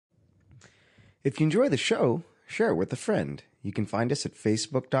If you enjoy the show, share it with a friend. You can find us at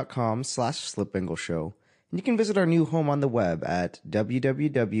facebook.com/slipangleshow, and you can visit our new home on the web at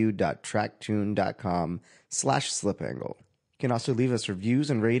www.tracktune.com/slipangle. You can also leave us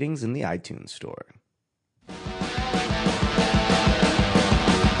reviews and ratings in the iTunes store.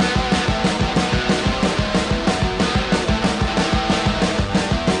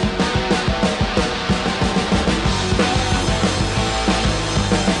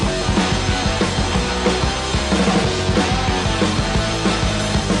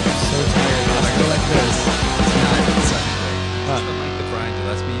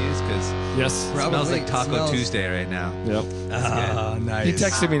 Yes. It smells like Taco Tuesday right now. Yep. Oh, nice. He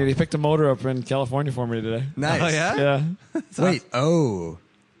texted me that he picked a motor up in California for me today. Nice. Oh, yeah? Yeah. Wait, the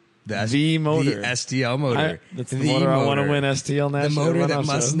motor. The STL motor. That's the motor I want to win STL National. The motor that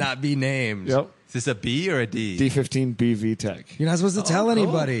must not be named. Yep. Is this a B or a D? D15 BV Tech. You're not supposed to tell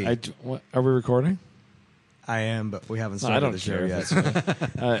anybody. Are we recording? I am, but we haven't started the show yet.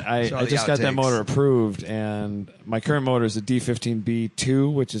 I just got that motor approved, and my current motor is a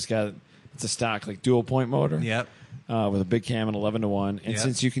D15B2, which has got... It's a stock, like, dual-point motor. Yep. With a big cam and 11-to-1. And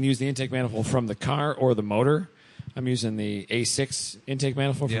since you can use the intake manifold from the car or the motor, I'm using the A6 intake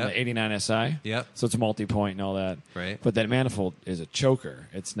manifold from the 89 SI. Yep. So it's multi-point and all that. Right. But that manifold is a choker.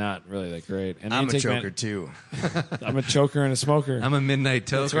 It's not really that great. And I'm a choker, too. I'm a choker and a smoker. I'm a midnight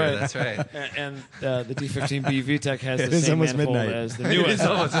toker. That's right. And the D15B VTEC has the same manifold as the new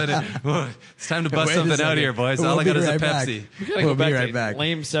SI. It's time to bust something out here, boys. All I got is a Pepsi. We got to go back to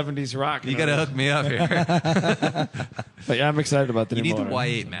lame 70s rock. You got to hook me up here. But yeah, I'm excited about the new motor. You need the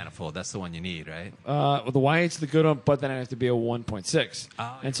Y8 manifold. That's the one you need, right? Well, the Y8's the good one, but then I have to be a 1.6.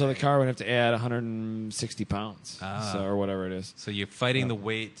 And so the car would have to add 160 pounds or whatever it is. So you're fighting the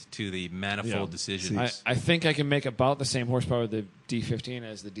weight to the manifold decisions. I think I can make about the same horsepower with the D15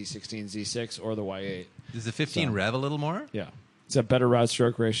 as the D16 Z6 or the Y8. Does the 15 rev a little more? Yeah. It's a better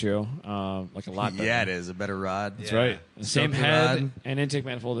rod-stroke ratio, like a lot better. Yeah, it is. A better rod. That's right. The same head and intake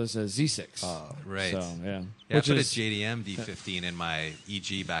manifold as a Z6. Right. So, yeah. I put a JDM D15 in my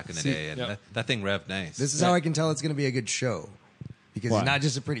EG back in the day, and that thing revved nice. This is how I can tell it's going to be a good show. Because it's not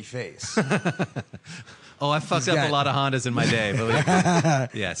just a pretty face. I fucked up a lot of Hondas in my day.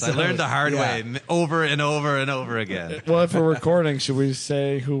 Yes, I learned the hard way over and over and over again. Well, if we're recording, should we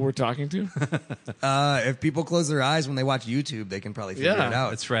say who we're talking to? If people close their eyes when they watch YouTube, they can probably figure it out.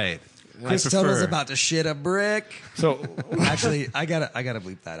 That's right. Chris Tuttle's about to shit a brick. So actually, I gotta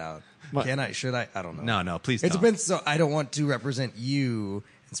bleep that out. Can I? Should I? I don't know. No, please. It depends. So I don't want to represent you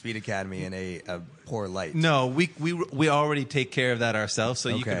in Speed Academy in a poor light. No, we already take care of that ourselves, so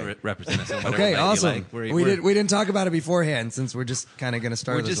you can represent us. In okay, awesome. Like. We didn't talk about it beforehand since we're just kind of going to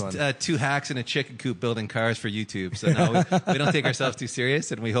start this one. We're just two hacks in a chicken coop building cars for YouTube. So no, we don't take ourselves too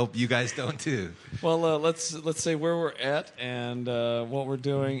serious, and we hope you guys don't too. Well, let's say where we're at and what we're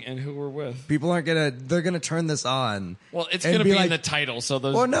doing and who we're with. People aren't they're gonna turn this on. Well, it's gonna be like, in the title, so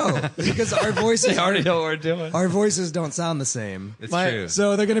those. Oh no, because our voices they already know what we're doing. Our voices don't sound the same. It's true.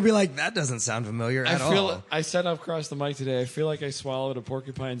 So they're gonna be like, that doesn't sound familiar at all. I said across the mic today, I feel like I swallowed a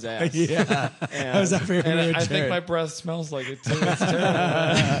porcupine's ass. Yeah. I think my breath smells like it too. It's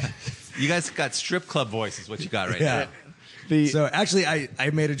terrible. You guys got strip club voice is what you got right now. So actually, I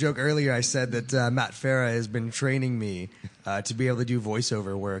made a joke earlier. I said that Matt Farah has been training me to be able to do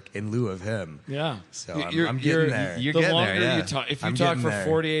voiceover work in lieu of him. Yeah. So I'm getting there. You're getting there, if you talk for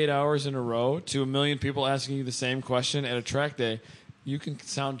 48 hours in a row to a million people asking you the same question at a track day, you can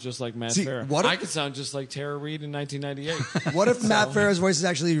sound just like Matt Farah. I could sound just like Tara Reid in 1998. What if Matt Farah's voice is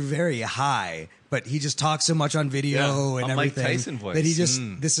actually very high, but he just talks so much on video and everything Mike Tyson voice. that he just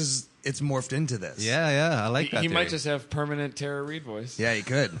it's morphed into this. Yeah, I like that. He might just have permanent Tara Reid voice. Yeah, he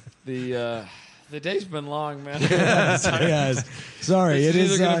could. The day's been long, man. Yes. Sorry, it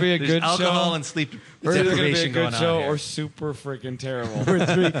is going to be a good alcohol show. And sleep It's either going to be a deprivation good show on here. or super freaking terrible.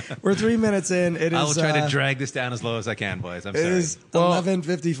 We're 3 minutes in. It is. I will try to drag this down as low as I can, boys. I'm sorry. It is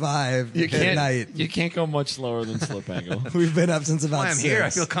 11:55 at night. You can't go much slower than Slip Angle. We've been up since about I'm 6. here. I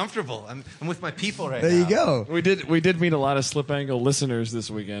feel comfortable. I'm with my people right there now. You go. We did meet a lot of Slip Angle listeners this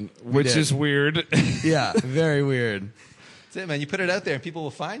weekend, which is weird. Yeah, very weird. That's it, man. You put it out there, and people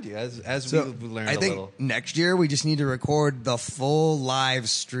will find you as we learn a little. I think next year we just need to record the full live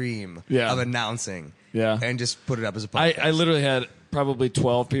stream of announcing. Yeah. And just put it up as a podcast. I literally had probably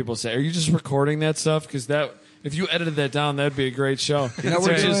 12 people say, "Are you just recording that stuff?" Because if you edited that down, that'd be a great show. You know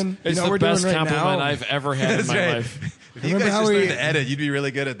what we're doing? It's the best compliment I've ever had in my life. If you guys just learned to edit, you'd be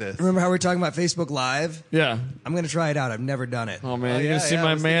really good at this. Remember how we were talking about Facebook Live? Yeah. I'm going to try it out. I've never done it. Oh, man. You're going to see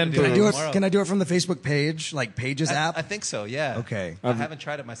my man Can I do it from the Facebook page, like Pages app? I think so, yeah. Okay. I haven't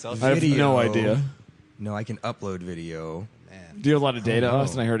tried it myself. I have no idea. No, I can upload video. Man. Do you have a lot of data,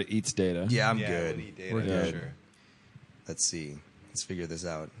 Austin? I heard it eats data. Yeah, I'm good. We'll eat data, We're good. Sure. Let's see. Let's figure this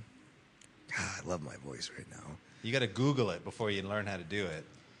out. God, I love my voice right now. You got to Google it before you learn how to do it.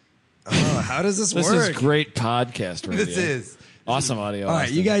 Oh, how does this work? This is great podcast radio. This is awesome audio. All right,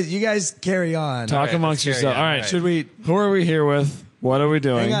 Austin. you guys carry on. Talk amongst yourselves. All right, who are we here with? What are we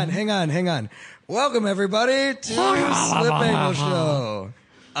doing? Hang on. Welcome, everybody, to Slip Angle Show.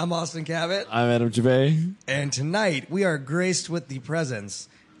 I'm Austin Cabot. I'm Adam Jabay. And tonight, we are graced with the presence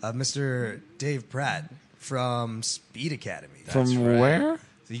of Mr. Dave Pratte from Speed Academy. From where?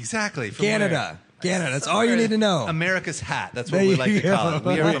 Exactly. From Canada. Canada. That's all you need to know. America's hat. That's what we like to call it.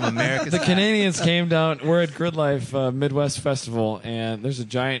 We are from America's The hat. Canadians came down. We're at Grid Life Midwest Festival, and there's a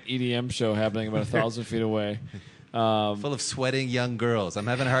giant EDM show happening about 1,000 feet away. Full of sweating young girls. I'm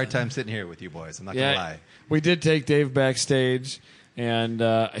having a hard time sitting here with you boys. I'm not going to lie. We did take Dave backstage, and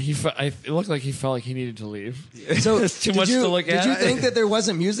it looked like he felt like he needed to leave. So it's too much to look at. Did you think that there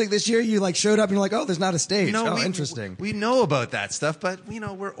wasn't music this year? You showed up and you're like, oh, there's not a stage. Interesting. We know about that stuff, but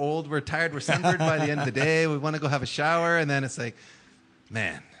we're old, we're tired, we're sunburned by the end of the day. We want to go have a shower, and then it's like,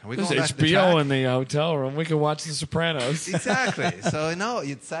 man, are we There's going back to the HBO track? in the hotel room. We can watch The Sopranos. Exactly. So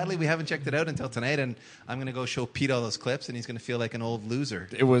sadly we haven't checked it out until tonight, and I'm going to go show Pete all those clips, and he's going to feel like an old loser.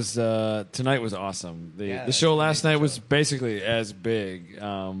 It was tonight was awesome. The show last night was basically as big.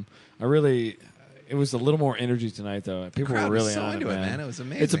 It was a little more energy tonight, though. People were really on it, man. It was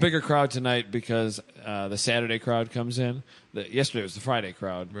amazing. It's a bigger crowd tonight because the Saturday crowd comes in. Yesterday was the Friday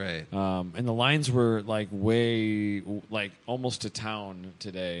crowd, right? And the lines were way almost to town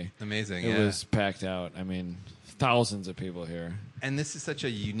today. Amazing. It was packed out. I mean, thousands of people here. And this is such a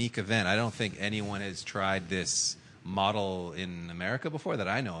unique event. I don't think anyone has tried this model in America before that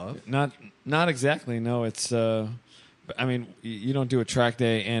I know of. Not exactly. No, it's. I mean, you don't do a track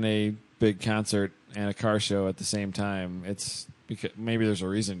day and a big concert and a car show at the same time. It's because maybe there's a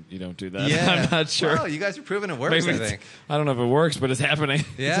reason you don't do that. Yeah. I'm not sure. Well, you guys are proving it works, I think. I don't know if it works, but it's happening.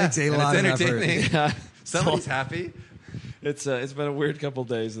 Yeah, it takes a lot of entertaining. effort. Yeah. Somebody's happy. It's been a weird couple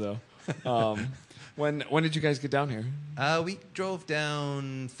days though. When did you guys get down here? We drove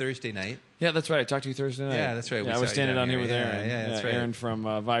down Thursday night. Yeah, that's right. I talked to you Thursday night. Yeah, that's right. Yeah, I was standing down here with Aaron. Yeah, that's right. Aaron from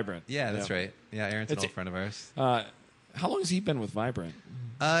Vibrant. Yeah, that's right. Yeah, Aaron's an old friend of ours. How long has he been with Vibrant?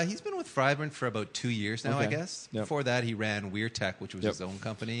 He's been with Vibrant for about 2 years now, I guess. Yep. Before that, he ran Weir Tech, which was his own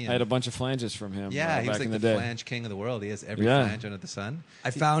company. I had a bunch of flanges from him. Yeah, he was back like in the day. flange king of the world. He has every flange under the sun.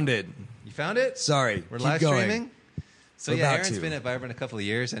 I found it. You found it? Sorry. We're Keep live going. streaming? So We're Aaron's about to. been at Vibrant a couple of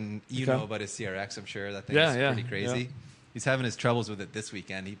years, and you know about his CRX, I'm sure. That thing Yeah, is yeah, pretty crazy. yeah. He's having his troubles with it this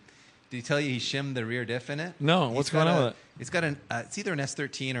weekend. Did he tell you he shimmed the rear diff in it? No, what's going on with it? It's got it's either an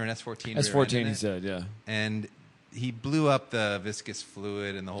S13 or an S14. S14, he said, yeah. And he blew up the viscous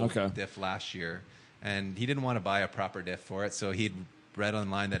fluid and the whole Okay. diff last year, and he didn't want to buy a proper diff for it, so he'd read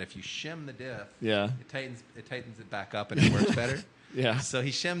online that if you shim the diff, it tightens it back up and it works better. Yeah. So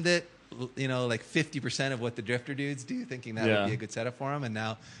he shimmed it, like 50% of what the drifter dudes do, thinking that would be a good setup for him, and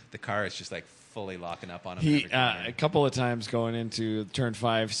now the car is just like fully locking up on him. He a couple of times going into turn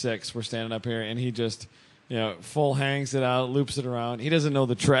 5, 6, we're standing up here, and he just full hangs it out, loops it around. He doesn't know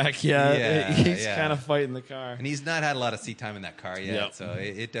the track yet. Yeah, He's kind of fighting the car. And he's not had a lot of seat time in that car yet, Yep. so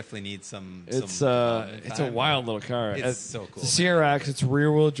it definitely needs some. It's a wild little car. It's so cool. It's a CRX. It's rear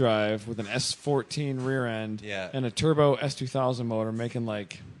wheel drive with an S14 rear end and a turbo S2000 motor, making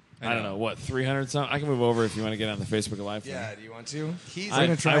I don't know what 300 something. I can move over if you want to get on the Facebook Live. Yeah, do you want to?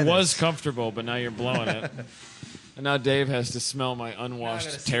 I was comfortable, but now you're blowing it. And now Dave has to smell my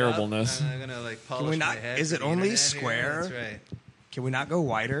unwashed terribleness. I'm gonna polish Can we not? my head. Is it for the only internet square? Here. That's right. Can we not go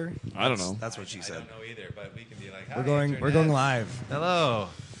wider? I don't know. That's what she said. I don't know either, but we can be like, We're going live. Hello.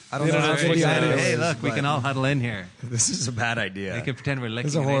 I don't know how actually good the say audio Hey, is, look, we but can all huddle in here. This is a bad idea. We can pretend we're licking.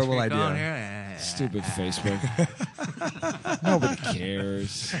 This is a horrible idea. Here. Stupid Facebook. Nobody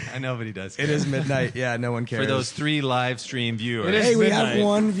cares. Nobody does. It is midnight. Yeah, no one cares. For those 3 live stream viewers. It is Hey, we midnight. have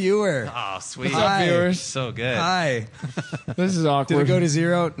one viewer. Oh, sweet. What's up, Hi. viewers? So good. Hi. This is Did awkward. it go to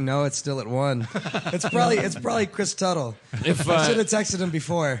 0? No, it's still at 1. It's probably Chris Tuttle. If I should have texted him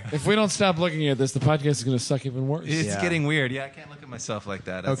before. if we don't stop looking at this, the podcast is going to suck even worse. It's Yeah. getting weird. Yeah, I can't look at myself like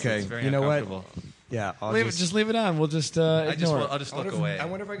that. Okay, It's very you know what? uncomfortable. Yeah, I'll Just leave it on. We'll just I'll ignore it. just look away. I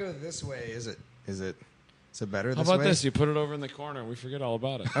wonder if I go this way. Is it better this How about way? this? You put it over in the corner. We forget all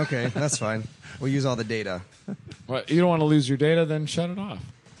about it. Okay, that's fine. We'll use all the data. What, you don't want to lose your data? Then shut it off.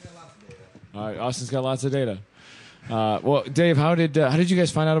 All right, Austin's got lots of data. Well, Dave, how did you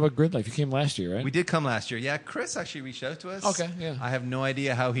guys find out about Grid Life? You came last year, right? We did come last year. Yeah, Chris actually reached out to us. Okay, yeah. I have no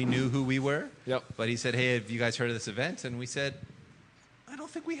idea how he knew who we were. Yep. But he said, "Hey, have you guys heard of this event?" And we said, "I don't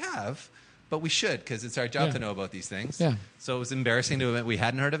think we have, but we should because it's our job to know about these things." Yeah. So it was embarrassing to admit we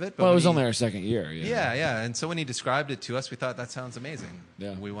hadn't heard of it. But Well, it was only our second year. Yeah. And so when he described it to us, we thought that sounds amazing.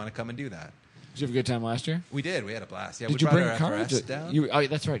 Yeah. We want to come and do that. Did you have a good time last year? We did. We had a blast. Yeah. Did we you bring our a car? FRS down.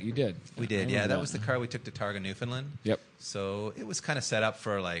 That's right. You did. We did. Yeah. That was the car we took to Targa, Newfoundland. Yep. So it was kind of set up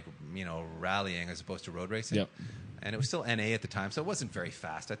for rallying as opposed to road racing. Yep. And it was still NA at the time, so it wasn't very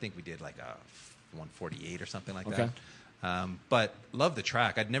fast. I think we did like a 148 or something like that. But love the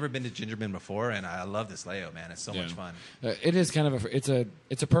track. I'd never been to Gingerbin before, and I love this layout, man. It's so much fun. It is kind of it's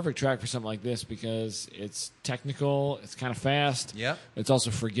a perfect track for something like this because it's technical, it's kind of fast. Yeah. It's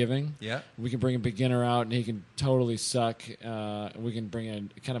also forgiving. Yeah. We can bring a beginner out, and he can totally suck. We can bring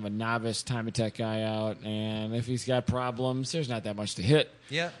a kind of a novice time attack guy out, and if he's got problems, there's not that much to hit.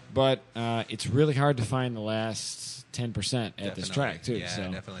 Yeah. But it's really hard to find the last 10% at this track too. Yeah,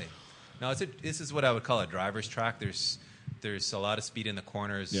 so. Definitely. No, this is what I would call a driver's track. There's a lot of speed in the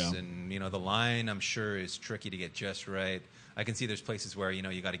corners, and the line I'm sure is tricky to get just right. I can see there's places where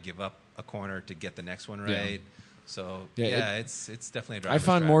you got to give up a corner to get the next one right. Yeah. So it's definitely a driver's I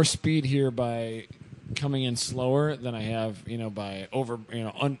found track. more speed here by coming in slower than I have by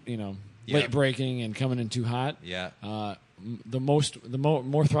late braking and coming in too hot. Yeah. The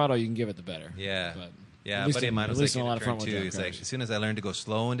more throttle you can give it, the better. Yeah. But yeah, buddy of mine was like in turn 2. It's like as soon as I learned to go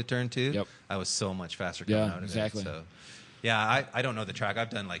slow into turn 2, I was so much faster coming out of exactly. it. So, yeah, I don't know the track. I've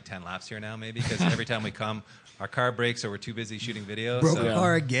done like 10 laps here now, maybe, because every time we come, our car breaks or we're too busy shooting videos. Broke the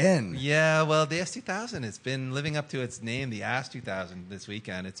car again. Yeah, well, the S2000 has been living up to its name, the Ass 2000, this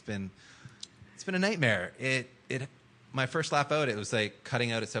weekend. It's been a nightmare. My first lap out, it was like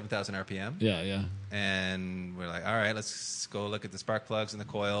cutting out at 7,000 RPM. Yeah. And we're like, all right, let's go look at the spark plugs and the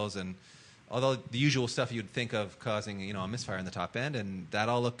coils and although the usual stuff you'd think of causing, a misfire in the top end, and that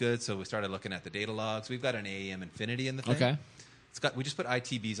all looked good. So we started looking at the data logs. We've got an AEM Infinity in the thing. Okay. We just put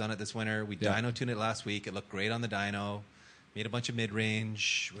ITBs on it this winter. We dyno tuned it last week. It looked great on the dyno. Made a bunch of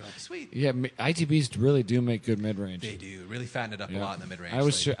mid-range. We're like, sweet. Yeah, ITBs really do make good mid-range. They do. Really fatten it up a lot in the mid-range.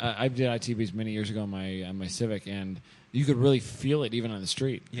 I did ITBs many years ago on my Civic, and you could really feel it even on the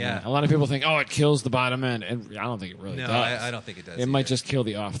street. Yeah. And a lot of people think, it kills the bottom end, and I don't think it really does. No, I don't think it does. It might just kill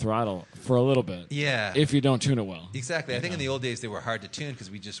the off throttle for a little bit. Yeah. If you don't tune it well. Exactly. I think in the old days they were hard to tune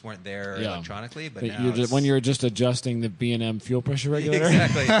because we just weren't there electronically. But now when you're just adjusting the B&M fuel pressure regulator.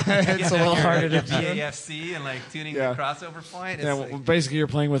 Exactly. It's a little harder to tune. BAFC and tuning the crossover point. It's basically you're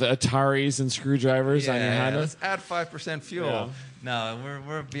playing with Ataris and screwdrivers on your Honda. Let's add 5% fuel. Yeah. No,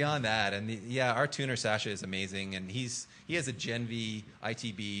 we're beyond that. And our tuner Sasha is amazing, and he has a Gen V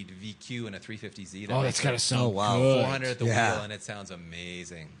ITB VQ and a 350Z. That's got to sound good. 400 at the wheel, and it sounds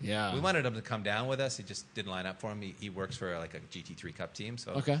amazing. Yeah, we wanted him to come down with us. He just didn't line up for him. He works for a GT3 Cup team,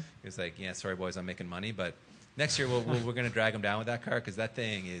 so he was like, "Yeah, sorry boys, I'm making money, but." Next year, we're going to drag him down with that car because that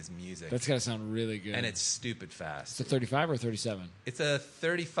thing is music. That's got to sound really good. And it's stupid fast. It's a 35 or 37? It's a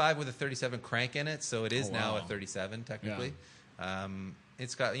 35 with a 37 crank in it, so it is now a 37 technically. Yeah.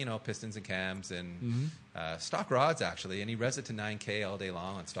 It's got, pistons and cams and stock rods, actually. And he revs it to 9K all day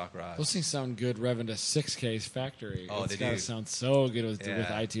long on stock rods. Those things sound good revving to 6K's factory. Oh, it's they do. It sound so good with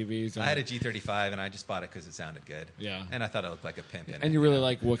ITBs. I had a G35, and I just bought it because it sounded good. Yeah. And I thought it looked like a pimp in it. And you really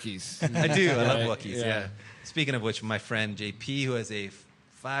like Wookiees. I do. I love Wookiees, yeah. Speaking of which, my friend JP, who has a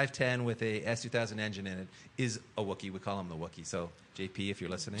 510 with a S2000 engine in it, is a Wookiee. We call him the Wookiee. So, JP, if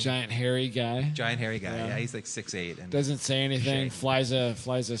you're listening. Giant hairy guy. Yeah, he's like 6'8". And doesn't say anything. Flies a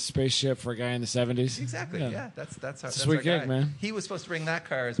spaceship for a guy in the 70s. Exactly, yeah. That's a sweet gig, man. He was supposed to bring that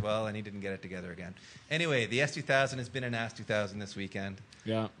car as well, and he didn't get it together again. Anyway, the S2000 has been an Ass 2000 this weekend.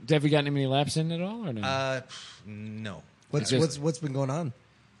 Yeah. Have you gotten any laps in at all, or no? No. What's been going on?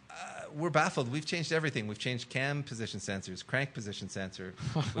 We're baffled. We've changed everything. We've changed cam position sensors, crank position sensor.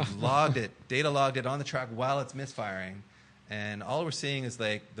 We've logged it, data logged it on the track while it's misfiring. And all we're seeing is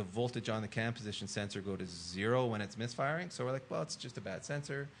the voltage on the cam position sensor go to 0 when it's misfiring. So we're like, well, it's just a bad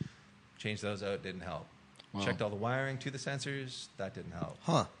sensor. Changed those out, didn't help. Wow. Checked all the wiring to the sensors, that didn't help.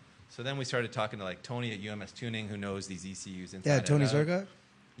 Huh. So then we started talking to Tony at UMS Tuning, who knows these ECUs inside. Yeah, Tony Zerga?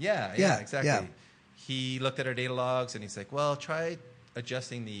 Yeah, exactly. Yeah. He looked at our data logs and he's like, well, try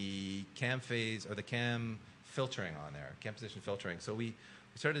adjusting the cam phase or the cam filtering on there, cam position filtering. So we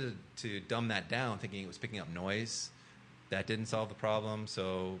started to dumb that down, thinking it was picking up noise. That didn't solve the problem.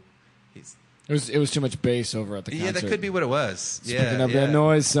 So it was too much bass over at the concert. Yeah, that could be what it was. Picking up that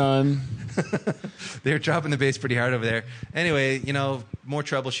noise, son. They were dropping the bass pretty hard over there. Anyway, more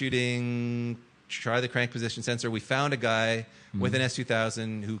troubleshooting. try the crank position sensor. We found a guy with an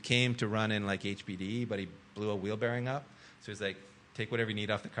S2000 who came to run in like HPD, but he blew a wheel bearing up. So he's like, take whatever you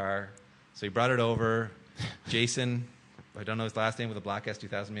need off the car. So he brought it over. Jason, I don't know his last name, with a black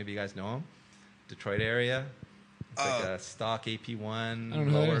S2000. Maybe you guys know him. Detroit area. It's like a stock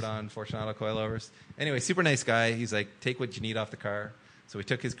AP1 lowered on Fortunato coilovers. Anyway, super nice guy. He's like, take what you need off the car. So we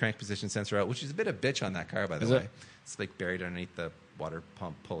took his crank position sensor out, which is a bit of bitch on that car, by the way. It's like buried underneath the water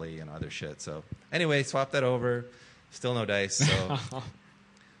pump pulley and other shit. So anyway, swapped that over. Still no dice. So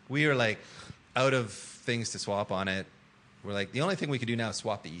we were like out of things to swap on it. We're like, the only thing we could do now is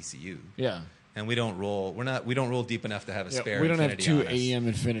swap the ECU. Yeah. And we don't roll. We don't roll deep enough to have a spare. We don't Infinity have two on us. AEM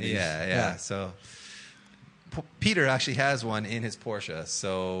Infinities. Yeah. So Peter actually has one in his Porsche.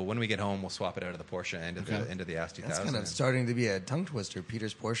 So when we get home, we'll swap it out of the Porsche into the S2000. That's kind of starting to be a tongue twister.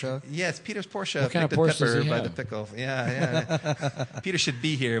 Peter's Porsche. Yeah, it's Peter's Porsche. What kind of Porsche does he by have? the pickle. Yeah. Peter should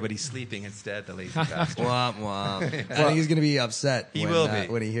be here, but he's sleeping instead. The lazy bastard. Womp womp. I think he's going to be upset. He will be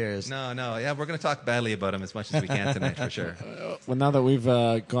when he hears. No. Yeah, we're going to talk badly about him as much as we can tonight for sure. Well, now that we've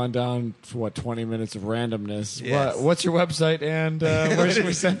gone down for 20 minutes of randomness, Yes. what's your website and where should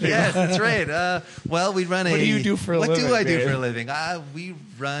we send people? Yes, that's right. Well, we run What do you do for a living? What do I do Dave? for a living? We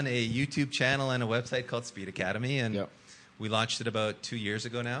run a YouTube channel and a website called Speed Academy, and we launched it about 2 years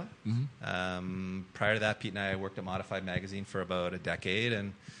ago now. Prior to that, Pete and I worked at Modified Magazine for about a decade,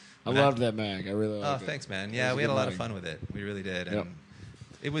 and I loved that mag. I really liked it. Oh, thanks, man. Yeah, we had a lot of fun with it. We really did. And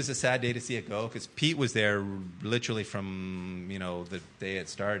it was a sad day to see it go because Pete was there literally from the day it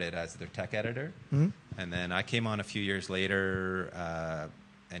started as their tech editor, and then I came on a few years later,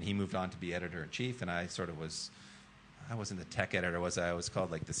 and he moved on to be editor in chief, and I sort of was. I wasn't the tech editor, was I? I was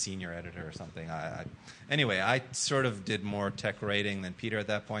called like the senior editor or something. Anyway, I sort of did more tech writing than Peter at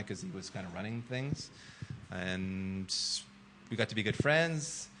that point because he was kind of running things. And we got to be good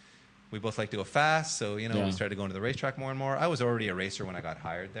friends. We both like to go fast, so we started going to the racetrack more and more. I was already a racer when I got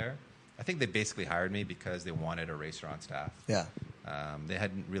hired there. I think they basically hired me because they wanted a racer on staff. Yeah. They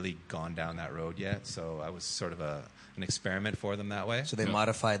hadn't really gone down that road yet, so I was sort of an experiment for them that way. So they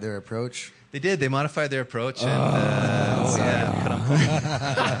modified their approach? They did. They modified their approach. And,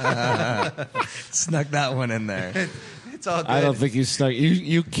 Snuck that one in there. It's all good. I don't think you snuck.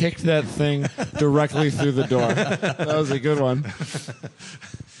 You kicked that thing directly through the door. That was a good one.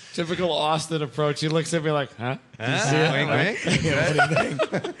 Typical Austin approach. He looks at me like, huh? Did you see it? Wink, wink. What do you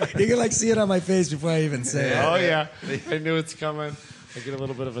think? You can see it on my face before I even say it. Oh, yeah. I knew it's coming. I get a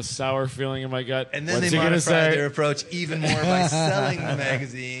little bit of a sour feeling in my gut. And then What's they he gonna modified say? their approach even more by selling the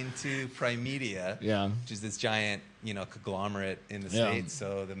magazine to Prime Media, which is this giant, conglomerate in the States.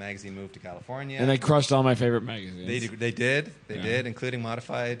 So the magazine moved to California. And they crushed all my favorite magazines. They did, including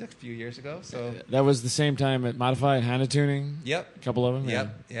Modified a few years ago. So that was the same time at Modified, Honda Tuning. Yep. A couple of them.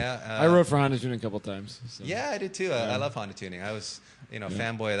 Yeah. I wrote for Honda Tuning a couple times. So. Yeah, I did too. I love Honda Tuning. I was,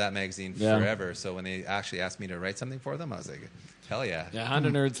 fanboy of that magazine forever. So when they actually asked me to write something for them, I was like, hell yeah. Yeah, Honda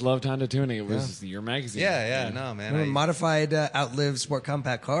nerds loved Honda Tuning. It was your magazine. Yeah. No, man. Modified outlived Sport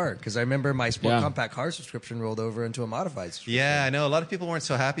Compact Car because I remember my Sport Compact Car subscription rolled over into a Modified subscription. Yeah, I know. A lot of people weren't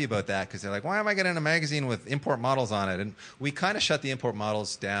so happy about that because they're like, why am I getting a magazine with import models on it? And we kind of shut the import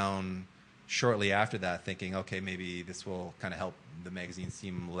models down shortly after that, thinking, okay, maybe this will kind of help the magazine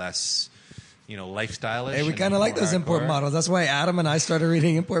seem less... lifestyle-ish. Hey, we kind of like those import models. That's why Adam and I started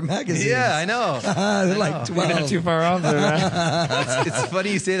reading import magazines. Yeah, I know. They're like 12. We're not too far off there, man. It's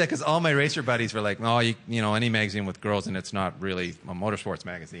funny you say that because all my racer buddies were like, oh, any magazine with girls and it's not really a motorsports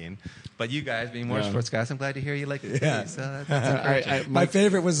magazine. But you guys, being motorsports guys, I'm glad to hear you like it. Yeah. So that's my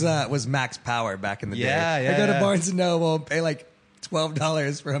favorite was Max Power back in the day. Yeah. I go to Barnes & Noble, pay like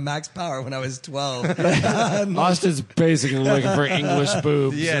 $12 for a Max Power when I was 12. Austin's basically looking for English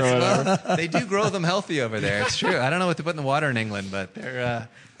boobs or whatever. Well, they do grow them healthy over there. It's true. I don't know what to put in the water in England, but they're...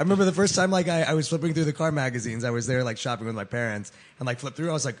 I remember the first time I was flipping through the car magazines. I was there shopping with my parents and flipped through.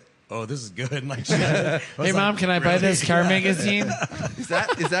 I was like, oh, this is good. Hey, Mom, can I buy this car magazine? Is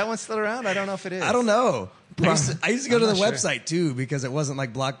that one still around? I don't know if it is. I don't know. I used to go to the website too because it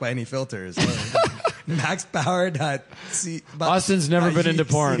wasn't blocked by any filters. MaxPower.c. Austin's never been into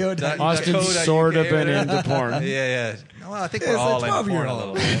porn. Austin's sort of been into porn. Yeah. Well, I think we're all into porn a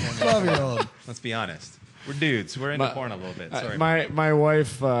little bit. 12-year-old. Let's be honest. We're dudes. We're into porn a little bit. Sorry. My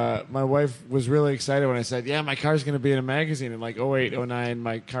wife was really excited when I said, "Yeah, my car's going to be in a magazine." In 08, 09,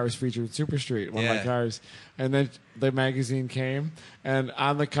 my car was featured with Super Street, one of my cars, and then the magazine came, and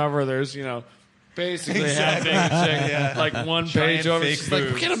on the cover there's basically having a chick, one page over. She's like,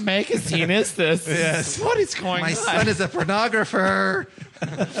 "What kind of magazine is this? Yes. What is going on?" My son is a pornographer.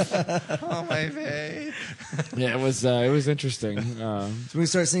 Oh, my babe. Yeah, it was interesting. So we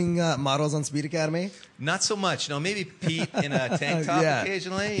start seeing models on Speed Academy. Not so much. No, maybe Pete in a tank top Yeah.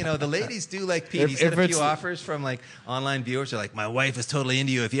 occasionally. You know, the ladies do like Pete. If- He's had if a it's- few offers from like online viewers. They're like, my wife is totally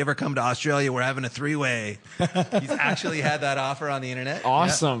into you. If you ever come to Australia, we're having a 3-way. He's actually had that offer on the internet.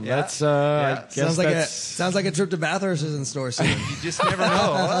 Awesome. Yeah. That's Yeah. I guess Sounds like a trip to Bathurst is in store soon. You just never know.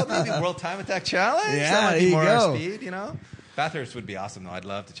 Well, maybe World Time Attack Challenge. Yeah, That might be there you more our go. speed, you know? Bathurst would be awesome, though. I'd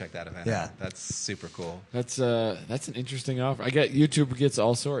love to check that event Yeah. out. That's super cool. That's an interesting offer. I get YouTube gets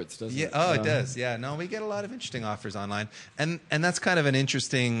all sorts, doesn't Yeah. it? Oh, it does. Yeah. No, we get a lot of interesting offers online, and that's kind of an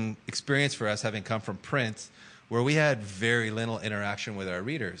interesting experience for us, having come from print, where we had very little interaction with our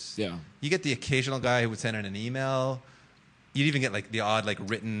readers. Yeah. You get the occasional guy who would send in an email. You'd even get like the odd like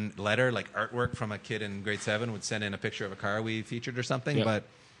written letter, like artwork from a kid in grade 7 would send in a picture of a car we featured or something. Yeah. But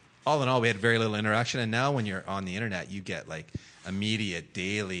all in all, we had very little interaction. And now when you're on the internet, you get like immediate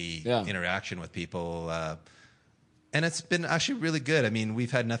daily Yeah. interaction with people. And it's been actually really good. I mean,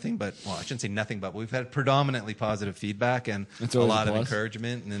 we've had nothing but, well, I shouldn't say nothing but, we've had predominantly positive feedback and That's a always a lot of plus.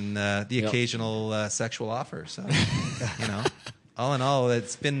 encouragement and the Yep. occasional sexual offer. So, you know, all in all,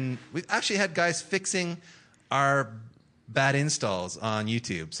 we've actually had guys fixing our bad installs on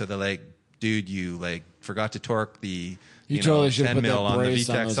YouTube. So they're like, dude, you like forgot to torque the You totally know, should 10 put that mil on the brace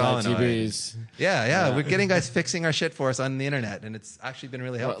on VTEC those solenoid. ITBs. Yeah. We're getting guys fixing our shit for us on the internet, and it's actually been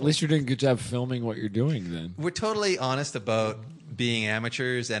really Well, helpful. at least you're doing a good job filming what you're doing then. We're totally honest about being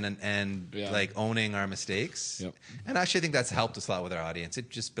amateurs and Yeah. like owning our mistakes. Yep. And I actually think that's helped us a lot with our audience. It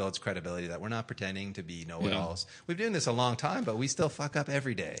just builds credibility that we're not pretending to be know-it-alls. We've been doing this a long time, but we still fuck up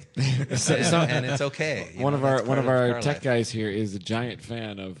every day, and it's okay. You One know, of that's our one part of our our tech life. guys here is a giant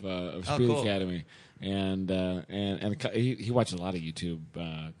fan of Speed cool. Academy, and he watches a lot of YouTube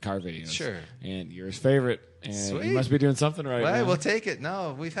car videos. Sure. And you're his favorite, and Sweet. you must be doing something right. Right, man. we'll take it.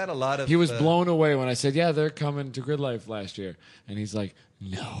 No, we've had a lot of. He was blown away when I said, "Yeah, they're coming to Grid Life last year," and he's like,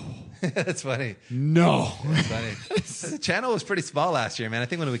 "No, That's funny. no." That's funny. The channel was pretty small last year, man. I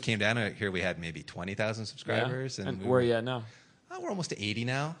think when we came down here, we had maybe 20,000 subscribers, Yeah. and Where are you at now? We're almost to 80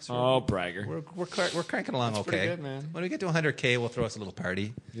 now. So Oh, bragger. we're cranking along That's okay. pretty good, man. When we get to 100K, we'll throw us a little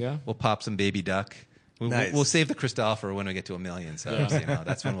party. Yeah. We'll pop some baby duck. Nice. We'll save the Cristal for when we get to 1 million. So you know,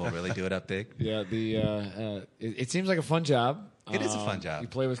 that's when we'll really do it up big. Yeah, it seems like a fun job. It is a fun job. You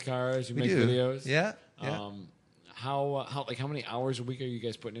play with cars, you We make do. videos. Yeah. Yeah. How many hours a week are you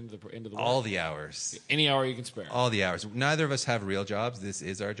guys putting into the work? All the hours. Any hour you can spare. All the hours. Neither of us have real jobs. This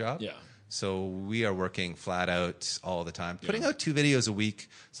is our job. Yeah. So we are working flat out all the time. Putting out 2 videos a week,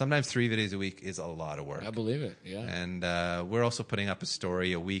 sometimes 3 videos a week is a lot of work. I believe it. Yeah. And we're also putting up a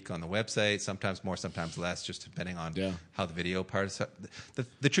story a week on the website, sometimes more, sometimes less, just depending on how the video part is.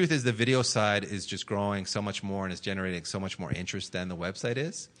 The truth is the video side is just growing so much more and is generating so much more interest than the website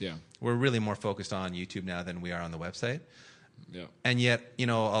is. Yeah. We're really more focused on YouTube now than we are on the website. Yeah. And yet, you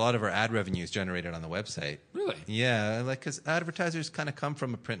know, a lot of our ad revenue is generated on the website. Really? Yeah, like because advertisers kind of come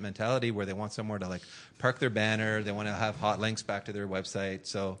from a print mentality where they want somewhere to like park their banner, they want to have hot links back to their website.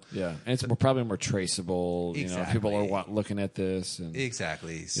 So Yeah, and it's probably more traceable. You know, Exactly. people are looking at this. And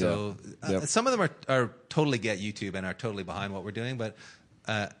exactly. So Yep. some of them are totally get YouTube and are totally behind what we're doing, but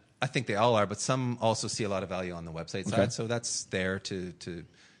I think they all are. But some also see a lot of value on the website side, so that's there to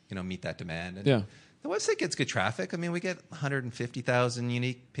meet that demand. And Yeah. The website gets good traffic. I mean, we get 150,000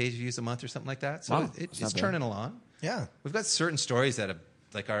 unique page views a month or something like that. So Wow. it's That's not churning along. Yeah. We've got certain stories that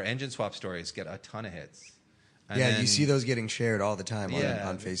like our engine swap stories get a ton of hits. And Yeah, then- you see those getting shared all the time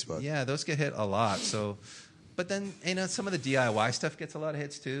on Facebook. Yeah, those get hit a lot. So, but then some of the DIY stuff gets a lot of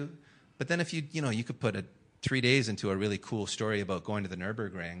hits too. But then if you could put 3 days into a really cool story about going to the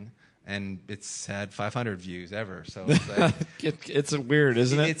Nürburgring, and it's had 500 views ever. So it's like, it's weird,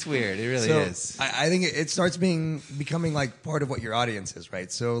 isn't it? it's weird. It really So is. I think it starts becoming like part of what your audience is,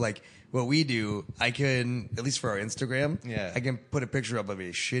 right? So like what we do, I can, at least for our Instagram, I can put a picture up of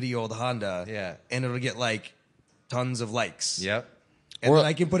a shitty old Honda, and it'll get like tons of likes. Yep. And then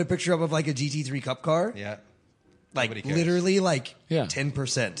I can put a picture up of like a GT3 Cup car, Yeah. like Nobody cares. literally like Yeah.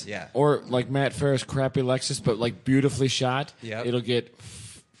 10%. Yeah. Or like Matt Farah's crappy Lexus, but like beautifully shot. Yep. It'll get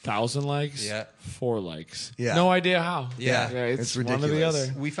 1,000 likes. Yeah. 4 likes. Yeah. No idea how. Yeah. it's It's one or the ridiculous.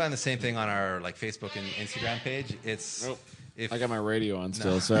 other. We find the same thing on our like Facebook and Instagram page. It's Nope. if I got my radio on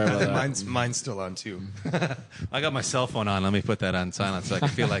still. Sorry about that. Mine's still on too. I got my cell phone on. Let me put that on silent so I can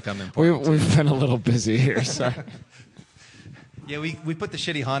feel like I'm important. We've been a little busy here. Sorry. Yeah, we put the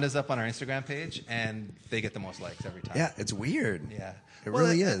shitty Hondas up on our Instagram page, and they get the most likes every time. Yeah, it's weird. Yeah. It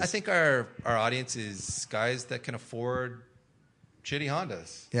really I is. think our audience is guys that can afford shitty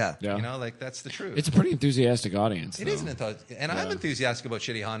Hondas. Yeah. You know, like that's the truth. It's a pretty enthusiastic audience. It is and I'm enthusiastic about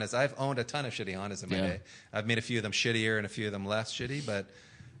shitty Hondas. I've owned a ton of shitty Hondas in my day. I've made a few of them shittier and a few of them less shitty, but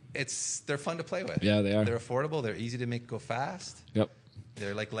they're fun to play with. Yeah, they are. They're affordable. They're easy to make go fast. Yep.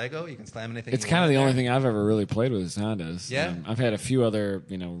 They're like Lego. You can slam anything. It's kind of the only thing I've ever really played with is Hondas. Yeah. I've had a few other,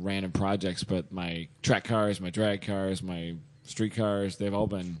 random projects, but my track cars, my drag cars, my street cars, they've all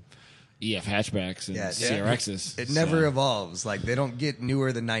been EF hatchbacks and CRXs. It never evolves. Like, they don't get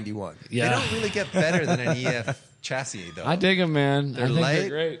newer than 91. Yeah. They don't really get better than an EF chassis, though. I dig them, man. They're I think light. they're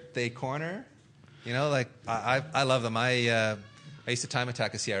great. They corner. You know, like, I love them. I used to time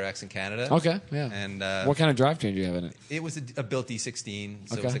attack a CRX in Canada. Okay, yeah. And what kind of drivetrain do you have in it? It was a built D16,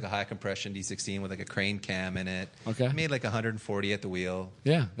 so it was like a high compression D16 with like a crane cam in it. Okay. I made like 140 at the wheel.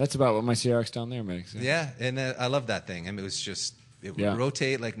 Yeah, that's about what my CRX down there makes. Yeah, and I love that thing. I mean, it would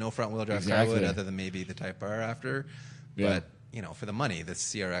rotate like no front wheel drive car would, other than maybe the Type R after. Yeah. But for the money, the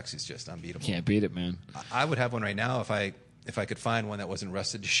CRX is just unbeatable. Can't beat it, man. I would have one right now if I could find one that wasn't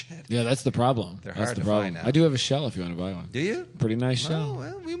rusted to shit. Yeah, that's the problem. They're that's hard the to problem. find now. I do have a shell if you want to buy one. Do you? Pretty nice shell.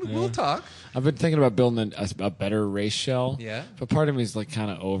 Well, we'll talk. I've been thinking about building a better race shell. Yeah. But part of me is like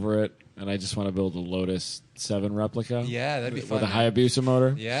kind of over it, and I just want to build a Lotus 7 replica. Yeah, that'd be fun. With a Hayabusa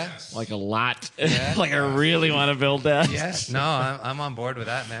motor. Yeah. Like a lot. Yeah. Like I really want to build that. Yeah. No, I'm on board with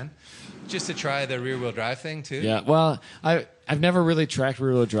that, man. Just to try the rear wheel drive thing too. Yeah. Well, I've never really tracked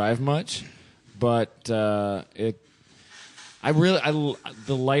rear wheel drive much, but the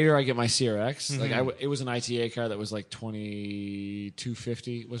lighter I get my CRX, like it was an ITA car that was like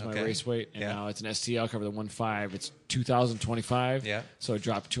 2250 was my race weight, and now it's an STL car with a 1.5. It's 2025. Yeah. So it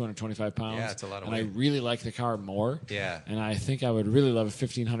dropped 225 pounds. Yeah, it's a lot of weight. And I really like the car more. Yeah. And I think I would really love a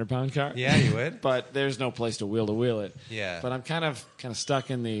 1,500 pound car. Yeah, you would. But there's no place to wheel it. Yeah. But I'm kind of stuck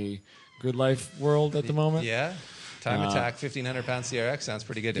in the good life world at the moment. Yeah. Time attack 1,500 pound CRX sounds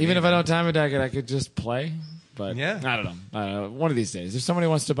pretty good to me. Even if I don't time attack it, I could just play. But yeah. I don't know. One of these days, if somebody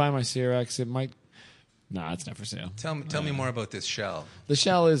wants to buy my CRX, it might. Nah, it's not for sale. Tell me more about this shell. The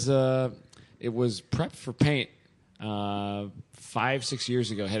shell is it was prepped for paint 5-6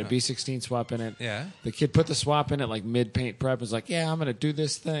 years ago. It had a B16 swap in it. Yeah. The kid put the swap in it like mid paint prep. Was like, yeah, I'm gonna do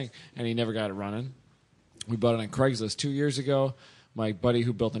this thing, and he never got it running. We bought it on Craigslist 2 years ago. My buddy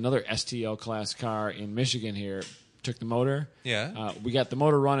who built another STL class car in Michigan here took the motor. Yeah. We got the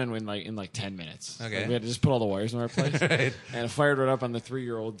motor running in like 10 minutes. Okay. Like we had to just put all the wires in the right place. Right. And it fired right up on the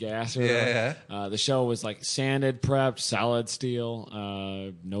 3-year-old gas. Or yeah. The shell was like sanded, prepped, solid steel,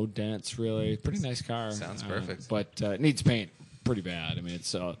 no dents really. Pretty nice car. Sounds perfect. But it needs paint pretty bad. I mean,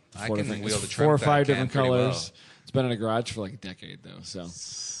 it's I can wheel the 4 or 5 different colors. Well. It's been in a garage for like a decade though, so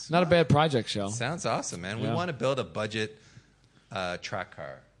not a bad project, shell. Sounds awesome, man. We want to build a budget track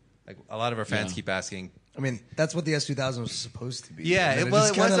car. Like a lot of our fans keep asking. I mean, that's what the S2000 was supposed to be. Yeah, it was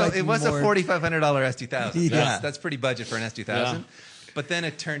a $4,500 S2000. Yeah. That's pretty budget for an S2000. Yeah. But then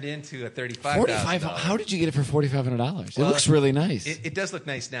it turned into a $35,000. How did you get it for $4,500? It looks really nice. It does look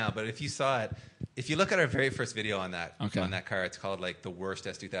nice now, but if you saw it, if you look at our very first video on that car, it's called like the worst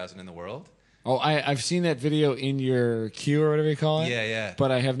S2000 in the world. Oh, I've seen that video in your queue or whatever you call it. Yeah, yeah. But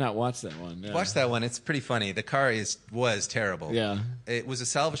I have not watched that one. Yeah. Watch that one. It's pretty funny. The car was terrible. Yeah. It was a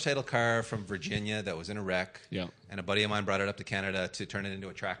salvage title car from Virginia that was in a wreck. Yeah. And a buddy of mine brought it up to Canada to turn it into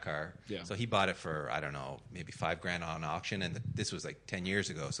a track car. Yeah. So he bought it for, I don't know, maybe $5,000 on auction. And this was like 10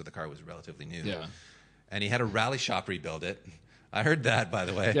 years ago, so the car was relatively new. Yeah. And he had a rally shop rebuild it. I heard that, by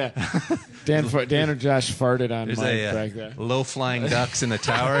the way. Yeah. Dan or Josh farted on Mike back there. Low-flying ducks in the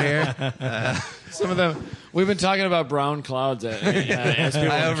tower here. Some of them. We've been talking about brown clouds as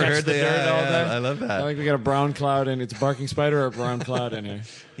people I overheard the dirt all day. I love that. I think we got a brown cloud, and it's a barking spider or a brown cloud in here.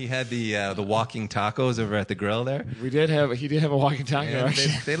 He had the walking tacos over at the grill there. He did have a walking taco. Yeah,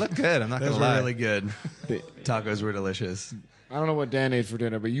 they look good. I'm not going to lie. Those were really good. The tacos were delicious. I don't know what Dan ate for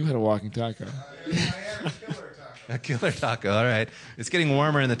dinner, but you had a walking taco. A killer taco. All right. It's getting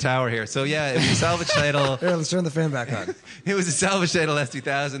warmer in the tower here. So, yeah, it was a salvage title. Here, let's turn the fan back on. It was a salvage title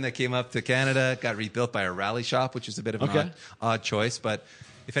S2000 that came up to Canada, got rebuilt by a rally shop, which is a bit of an odd choice. But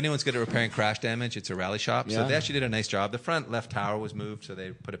if anyone's good at repairing crash damage, it's a rally shop. Yeah. So they actually did a nice job. The front left tower was moved, so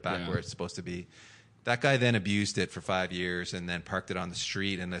they put it back where it's supposed to be. That guy then abused it for 5 years and then parked it on the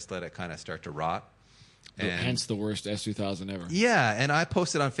street and just let it kind of start to rot. And hence the worst S2000 ever. Yeah, and I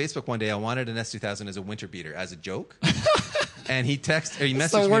posted on Facebook one day I wanted an S2000 as a winter beater, as a joke. And he messaged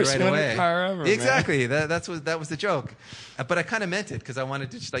me right away. Car ever, exactly, that was the joke. But I kind of meant it because I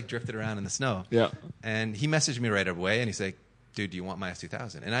wanted to just like drift it around in the snow. Yeah. And he messaged me right away, and he's like, "Dude, do you want my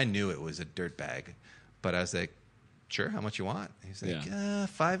S2000?" And I knew it was a dirt bag, but I was like, "Sure, how much you want?" He's like,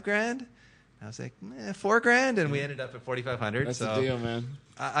 $5,000. I was like, $4,000, and we ended up at $4,500. That's so the deal, man.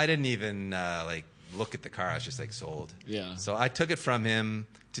 I didn't even like look at the car. I was just like sold. Yeah. So I took it from him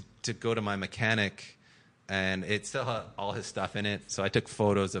to go to my mechanic, and it still had all his stuff in it. So I took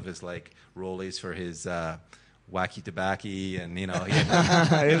photos of his like rollies for his wacky tobacco, and he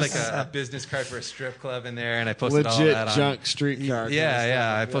had like a business card for a strip club in there, and I posted all that on junk street car.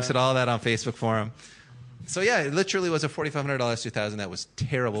 I posted all that on Facebook for him. So yeah, it literally was a $4,500 2000 that was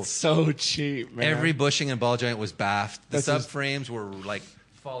terrible. So cheap, man. Every bushing and ball joint was baffed. The subframes were like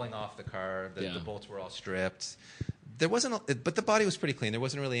falling off the car. The bolts were all stripped. There wasn't, but the body was pretty clean. There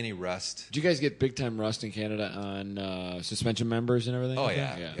wasn't really any rust. Did you guys get big time rust in Canada on suspension members and everything? Oh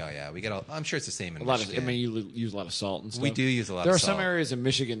yeah. We get all. I'm sure it's the same in a Michigan. lot of. I mean, you use a lot of salt and stuff. We do use a lot. There of are salt. some areas in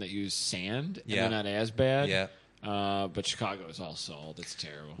Michigan that use sand, and they're not as bad. Yeah. But Chicago is all salt. It's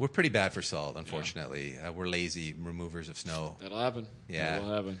terrible. We're pretty bad for salt, unfortunately. We're lazy removers of snow. That'll happen. Yeah.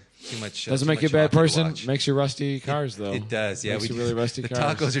 That'll happen. Too much. Doesn't too make you a much bad hockey to person. watch. Makes you rusty cars, though. It does. Yeah. Makes you really rusty the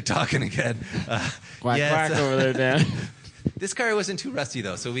cars. tacos are talking again. Quack over there, Dan. This car wasn't too rusty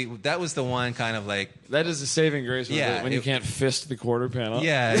though, so that was the one kind of like that is a saving grace. When you can't fist the quarter panel.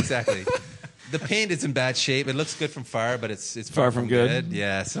 Yeah, exactly. The paint is in bad shape. It looks good from far, but it's far from good.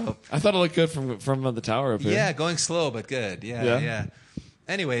 Yeah, so I thought it looked good from the tower up here. Yeah, going slow but good. Yeah.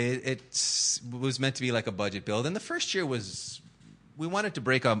 Anyway, it was meant to be like a budget build, and the first year we wanted to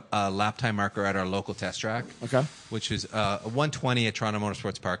break a lap time marker at our local test track. Okay. Which was a 120 at Toronto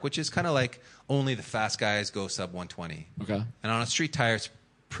Motorsports Park, which is kind of like only the fast guys go sub 120. Okay. And on a street tire, it's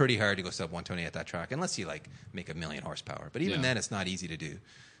pretty hard to go sub 120 at that track, unless you like make 1,000,000 horsepower. But even then, it's not easy to do.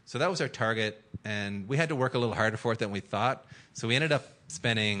 So that was our target, and we had to work a little harder for it than we thought. So we ended up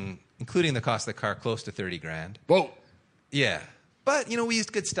spending, including the cost of the car, close to $30,000. Whoa. Yeah. But, we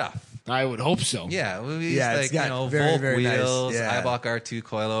used good stuff. I would hope so. Yeah. We used very, Volt very wheels, nice. Yeah. Ibach R2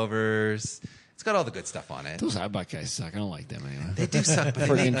 coilovers. It's got all the good stuff on it. Those Ibach guys suck. I don't like them anyway. They do suck, but they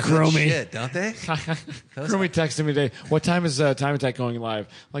Freaking make good Chromie. shit, don't they? Chromie texted me today. What time is Time Attack going live?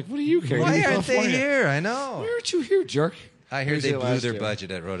 I'm like, what do you care? Why aren't they here? I know. Why aren't you here, jerk? I heard they blew their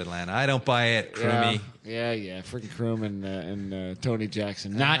budget at Road Atlanta. I don't buy it, Chromie. Yeah. Freaking Kroom and Tony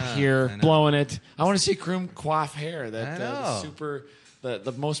Jackson. Not here, blowing it. I want to see Kroom quaff hair. The super,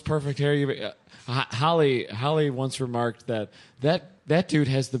 the most perfect hair you've. Holly once remarked that dude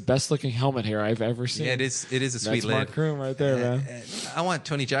has the best looking helmet hair I've ever seen. Yeah, it is a sweet lid. That's Mark Kroom right there, man. I want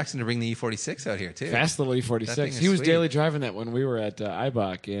Tony Jackson to bring the E46 out here too. Fast little E46. He was daily driving that when we were at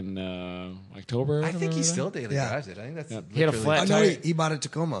Ibach in October. I think he still daily drives it. I think that's. He had a flat tire. He bought a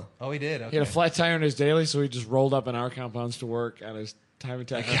Tacoma. Oh, he did. Okay. He had a flat tire in his daily, so he just rolled up in our compounds to work on his Time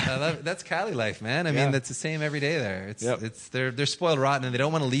Attack. I love it. That's Cali life, man. I mean, that's the same every day there. They're spoiled rotten and they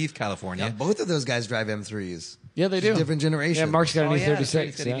don't want to leave California. Yeah, both of those guys drive M3s. Yeah, they do. Different generation. Yeah, Mark's got an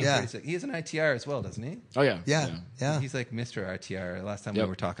E36. Yeah. He has an ITR as well, doesn't he? Oh, yeah. Yeah. He's like Mr. RTR. Last time we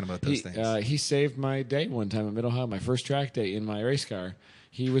were talking about those things. He saved my day one time at Mid-Ohio, my first track day in my race car.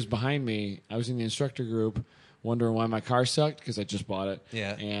 He was behind me. I was in the instructor group wondering why my car sucked because I just bought it.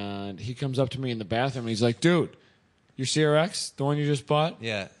 Yeah. And he comes up to me in the bathroom and he's like, dude, your CRX, the one you just bought?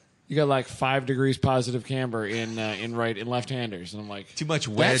 Yeah. You got like 5 degrees positive camber in left-handers, and I'm like, too much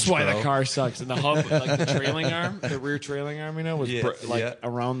wedge. That's why bro. the car sucks. And the hub, like the trailing arm, the rear trailing arm, was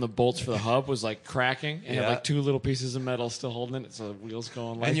around the bolts for the hub was like cracking, and had like 2 little pieces of metal still holding it, so the wheels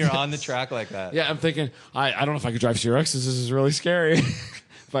going like. And you're this. on the track like that. Yeah, I'm thinking, I don't know if I could drive CRXs. This is really scary.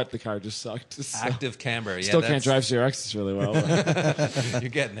 But the car just sucked. So. Active camber. Yeah, Still can't drive CRXs really well. You're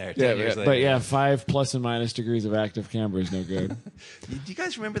getting there. 10 years later. 5 plus and minus degrees of active camber is no good. Do you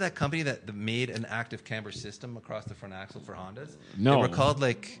guys remember that company that made an active camber system across the front axle for Hondas? No. They were called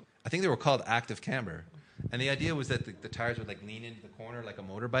I think they were called Active Camber. And the idea was that the tires would like lean into the corner like a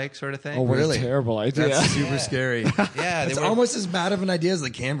motorbike sort of thing. Oh, what a terrible idea. That's super scary. Yeah. It's almost as bad of an idea as the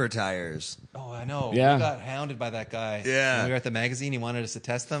camber tires. Oh, I know. Yeah. We got hounded by that guy. Yeah. When we were at the magazine. He wanted us to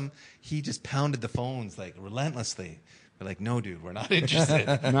test them. He just pounded the phones like relentlessly. We're like, no, dude, we're not interested.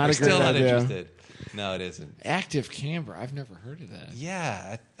 We're still not interested. No, it isn't. Active camber. I've never heard of that.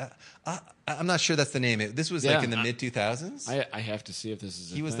 Yeah. I'm not sure that's the name. This was like in the mid-2000s. I have to see if this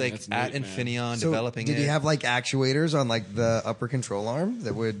is a He was thing. like That's at neat, Infineon So developing did it. he have like actuators on like the upper control arm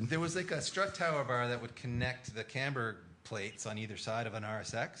that would? There was like a strut tower bar that would connect the camber plates on either side of an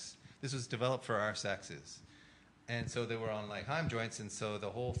RSX. This was developed for RSXs. And so they were on like Heim joints, and so the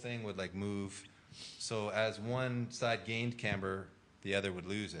whole thing would like move. So as one side gained camber, the other would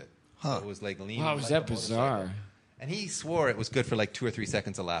lose it. So it was like leaning. Wow, was like that a motorcycle. bizarre? And he swore it was good for like 2 or 3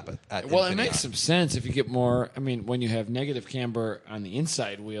 seconds a lap. Well, it makes some sense if you get more. I mean, when you have negative camber on the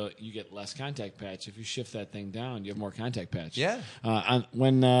inside wheel, you get less contact patch. If you shift that thing down, you have more contact patch. Yeah.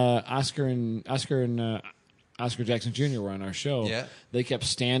 When Oscar Jackson Jr. were on our show, they kept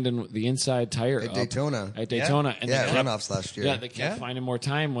standing the inside tire at up Daytona. At Daytona, and runoffs last year. Yeah, they kept finding more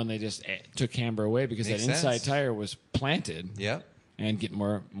time when they just took camber away because that inside tire was planted. Yeah. And get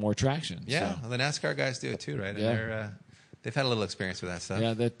more traction. Yeah, so. well, the NASCAR guys do it too, right? And they've had a little experience with that stuff.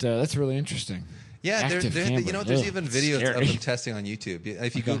 Yeah, that's really interesting. Yeah, there's even videos scary. of them testing on YouTube.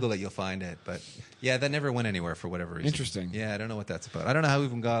 If you Google it, you'll find it. But yeah, that never went anywhere for whatever reason. Interesting. Yeah, I don't know what that's about. I don't know how we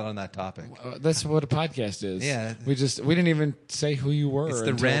even got on that topic. That's what a podcast is. Yeah, we didn't even say who you were. It's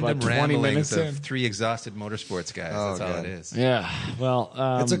the random ramblings of 3 exhausted motorsports guys. That's all it is. Yeah. Well,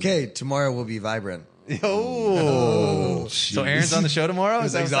 it's okay. Tomorrow will be vibrant. So Aaron's on the show tomorrow?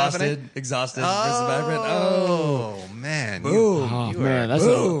 Is that exhausted versus vibrant? Oh, man. Boom.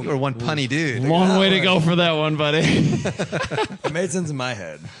 You are one punny dude. Long way to go for that one, buddy. It made sense in my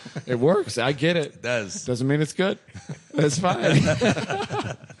head. It works. I get it. It does. Doesn't mean it's good. It's fine.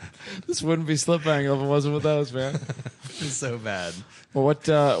 This wouldn't be Slip Angle if it wasn't with those, man. It's so bad. Well, what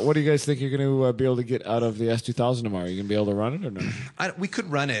do you guys think you're going to be able to get out of the S2000 tomorrow? Are you going to be able to run it or no? We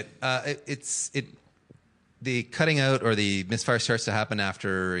could run it. The cutting out or the misfire starts to happen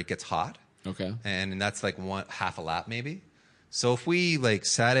after it gets hot. Okay. And that's like half a lap maybe. So if we like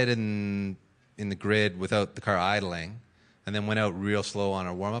sat it in the grid without the car idling and then went out real slow on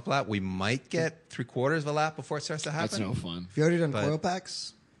a warm-up lap, we might get 3/4 of a lap before it starts to happen. That's no fun. Have you already done coil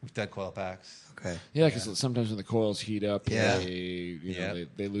packs? We've done coil packs. Okay. Yeah, because sometimes when the coils heat up, Yeah. they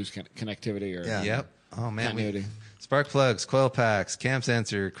lose connectivity or Yep. Oh man, continuity. Spark plugs, coil packs, cam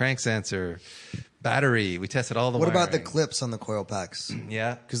sensor, crank sensor, battery. We tested all the What wiring. about the clips on the coil packs?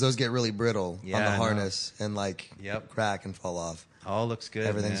 Yeah. Because those get really brittle on I the know. harness and crack and fall off. All looks good.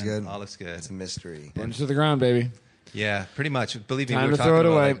 Everything's man. good. All looks good. It's a mystery. Burn it to the ground, baby. Yeah, pretty much. Believe me, Time we were to throw it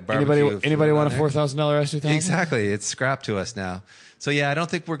talking away. about, like, barbecue Anybody food want a on there. $4,000 S2000? Exactly. It's scrapped to us now. So yeah, I don't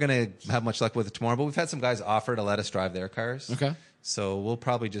think we're going to have much luck with it tomorrow, but we've had some guys offer to let us drive their cars. Okay. So we'll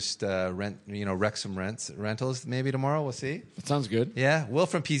probably just wreck some rentals maybe tomorrow. We'll see. That sounds good. Yeah. Will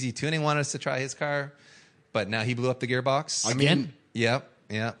from PZ Tuning wanted us to try his car, but now he blew up the gearbox. Again? Yep.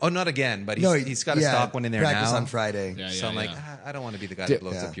 Yeah. Oh, not again, but he's got a stock one in there practice now. on Friday. So I'm like, I don't want to be the guy that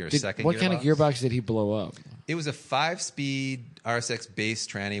blows up your second What gearbox. kind of gearbox did he blow up? It was a 5-speed RSX base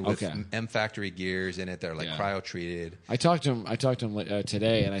tranny with Okay. M factory gears in it. They're like cryo treated. I talked to him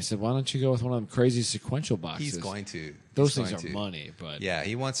today, and I said, "Why don't you go with one of them crazy sequential boxes?" He's going to. Those things are money, but yeah,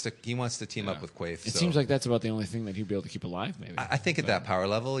 he wants to team up with Quaife. It seems like that's about the only thing that he'd be able to keep alive. Maybe I think at that power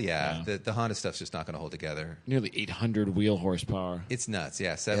level, the Honda stuff's just not going to hold together. Nearly 800 wheel horsepower. It's nuts.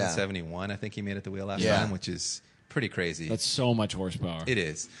 Yeah, 771. I think he made at the wheel last time, which is pretty crazy. That's so much horsepower. It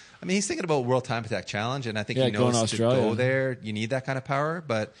is. I mean, he's thinking about World Time Attack Challenge, and I think he going to knows to Australia. go there. You need that kind of power,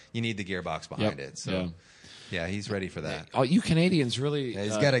 but you need the gearbox behind it. So, yeah, he's ready for that. Oh, you Canadians really... Yeah,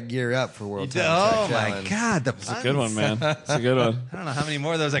 he's got to gear up for World Time Oh, Attack my Challenge. God. That's a good one, man. That's a good one. I don't know how many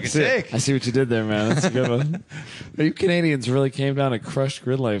more of those I could take. I see what you did there, man. That's a good one. You Canadians really came down and crushed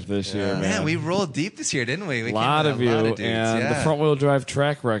grid life this year, man. Man, we rolled deep this year, didn't we? A lot of you. Dudes. And the front-wheel drive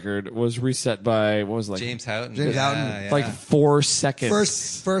track record was reset by, what was it, like... James Houghton. James Houghton. Yeah. Like 4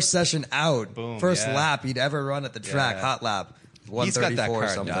 seconds. First session out. Boom, First lap he'd ever run at the track, Yeah. hot lap. He's got that 134 or car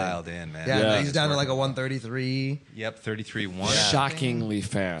something. dialed in, man. Yeah, he's It's down to like a working. 133. Yep, 33.1. Shockingly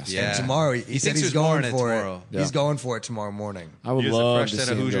fast. Yeah. And tomorrow, He said thinks he's there's more going in it for tomorrow. it. He's going for it tomorrow morning. I would Here's a love fresh to set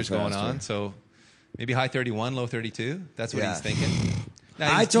see of him go Hoosiers going faster. on, so maybe high 31, low 32. That's what Yeah. he's thinking.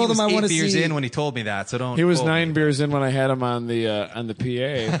 Now, I told he him was I wanna 8 beers see- in when he told me that, so don't. He was quote 9 me. beers in when I had him on the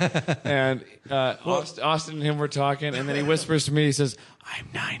PA, and Austin and him were talking, and then he whispers to me, he says, "I'm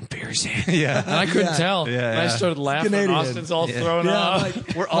 9 beers in." Yeah, and I couldn't Yeah. tell. Yeah, and I yeah. started laughing. Canadian. Austin's all thrown Yeah, up.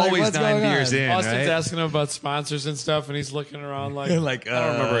 like, We're always what's 9 going beers on? in, Austin's right? asking him about sponsors and stuff, and he's looking around like, Like, I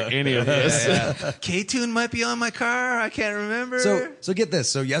don't remember any of this. Yeah. K-Tune might be on my car. I can't remember. So get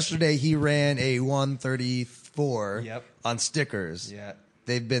this. So yesterday he ran a 134 Yep. on stickers. yeah.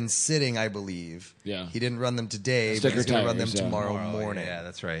 They've been sitting, I believe. Yeah. He didn't run them today, Sticker but he's going to run them tires, yeah. tomorrow morning. Yeah,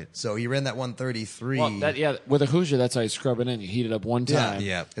 that's right. So he ran that 133. Well, with a Hoosier, that's how you scrub it in. You heat it up one Yeah. time,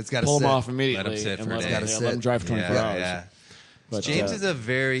 Yeah. It's got to pull sit. them off immediately, Let 'em sit and for a let, day. them, Gotta let them sit. drive 24 Yeah, hours. yeah. But, James is a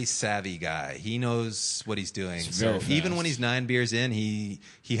very savvy guy. He knows what he's doing. He's So very even fast. when he's 9 beers in, he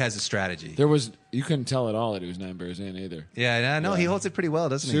has a strategy. There was you couldn't tell at all that he was 9 beers in either. Yeah, no, he holds it pretty well,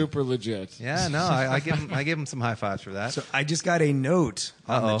 doesn't he? Super legit. Yeah, no, I give him some high fives for that. So I just got a note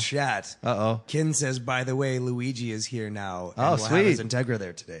on the chat. Uh-oh. Kin says, by the way, Luigi is here now. And Oh, we'll sweet. have his Integra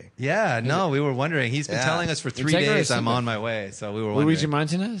there today. Yeah, no, we were wondering. He's been telling us for 3 Integra days or I'm Simba? on my way, so we were wondering. Luigi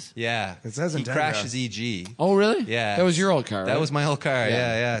Martinez? Yeah. It says he Integra. crashed his EG. Oh, really? Yeah. That was your old car, right? That was my old car,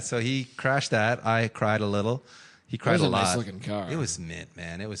 Yeah. yeah. So he crashed that. I cried a little. He cried was a a lot. nice-looking car. It was mint,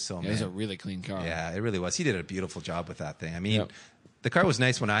 man. It was so mint. It was a really clean car. Yeah, it really was. He did a beautiful job with that thing. I mean, Yep. the car was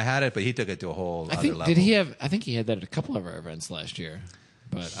nice when I had it, but he took it to a whole I other think level. I think he had that at a couple of our events last year.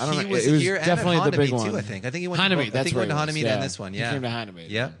 But I don't He know. was it was here and definitely at the big Hanami one. too, I think. I think he went Hanami, to both. that's I think he where went to he was, Hanami yeah. and this one. Yeah. He came to Hanami.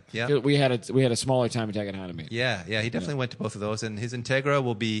 Yeah. We had a smaller time attack at Hanami. Yeah, he definitely went to both of those, and his Integra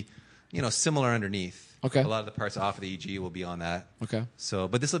will be, similar underneath. Okay. A lot of the parts off of the EG will be on that. Okay. So,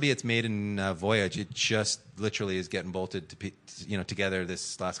 but this will be its maiden voyage. It just literally is getting bolted together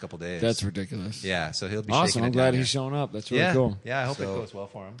this last couple days. That's ridiculous. Yeah, so he'll be Awesome. shaking I'm it glad down he's here. showing up. That's really cool. Yeah, I hope it So- goes well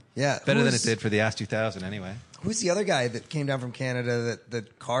for him. Yeah. Better than it did for the Ass 2000 anyway. Who's the other guy that came down from Canada that the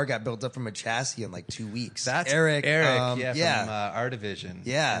car got built up from a chassis in like 2 weeks? That's Eric. From yeah. our division.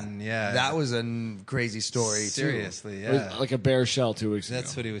 Yeah. And yeah. That was a crazy story, Seriously, It was yeah. like a bare shell 2 weeks ago.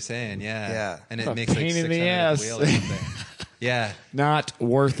 That's what he was saying, yeah. Yeah. And it What a makes like pain in 600 the ass. wheel or something. Yeah. Not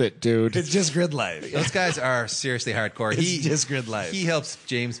worth it, dude. too. It's just grid life. Those guys are seriously hardcore. It's just grid life. He helps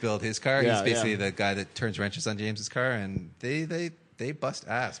James build his car. Yeah, He's basically yeah. the guy that turns wrenches on James's car, and they bust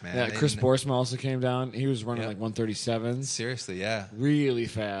ass, man. Yeah, They- Chris Borsma also came down. He was running Yeah. like 137s. Seriously, yeah. Really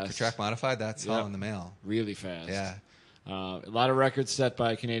fast. For track modified, that's all in the mail. Really fast. Yeah. A lot of records set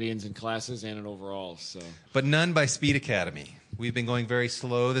by Canadians in classes and in overalls. So But none by Speed Academy. We've been going very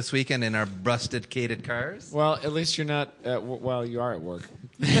slow this weekend in our rusticated cars. well, at least you're not. Well, you are at work.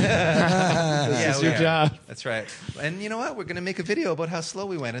 Yeah, is your we are. job. That's right. And you know what? We're going to make a video about how slow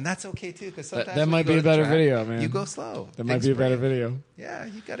we went, and that's okay too. Because sometimes that when might you go be to a the better track, video, man. You go slow. That might be a better video. Yeah,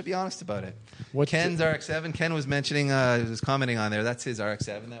 you got to be honest about it. What's Ken's RX-7. Ken was mentioning, was commenting on there. That's his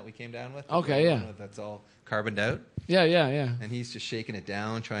RX-7 that we came down with. Okay, yeah. That's all carboned out, Yeah. and he's just shaking it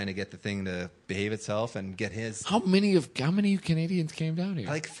down, trying to get the thing to behave itself and get his. How many Canadians came down here?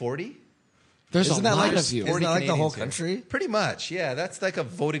 Like 40. There's Isn't a that lot like, of you. isn't that like the whole Canadians here. country? Pretty much, yeah. That's like a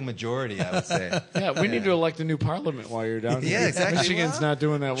voting majority, I would say. Yeah, we need to elect a new parliament while you're down here. Yeah, exactly. Michigan's Well, not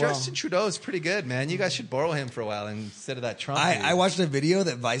doing that well. Justin Trudeau's pretty good, man. You guys should borrow him for a while instead of that Trump. dude. I watched a video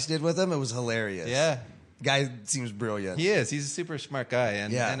that Vice did with him. It was hilarious. Yeah, Guy seems brilliant. he is. He's a super smart guy,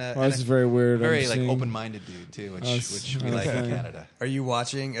 and Yeah. and Well, this is very weird. very I'm like seeing- open-minded dude too, which we like in Canada. Are you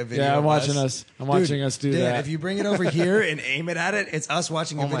watching a video? Yeah, I'm of watching us. I'm watching us do Dan, that. If you bring it over here and aim it at it, it's us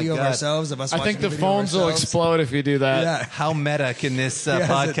watching a Oh my video of God. ourselves. Of us I watching think a the video of phones will ourselves. explode if you do that. Yeah. How meta can this Yeah, is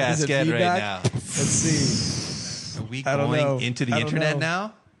podcast it get right feedback? now? Let's see. Are we I don't going know. into the I don't internet know.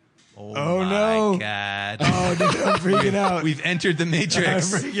 now? Oh Oh, my no. God! Oh, dude, I'm freaking out. We've entered the I'm matrix.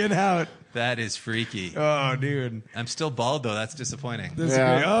 freaking out. That is freaky. Oh, dude. I'm still bald though. That's disappointing. This is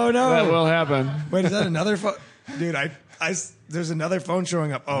Yeah. great. Oh, no. That will happen. Wait, is that another phone? Dude, there's another phone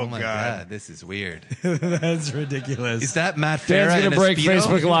showing up. Oh, my God, this is weird. That's ridiculous. Is that Matt Dan's Farah gonna in a break Speedo?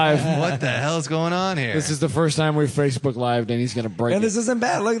 Facebook Live. What the hell's going on here? This is the first time we've Facebook Lived, and he's going to break And it. this isn't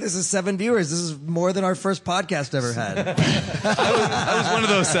bad. Look, this is 7 viewers. This is more than our first podcast ever had. I was one of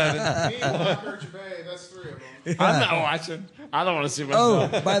those 7. That's 3 of them. I'm not watching. I don't want to see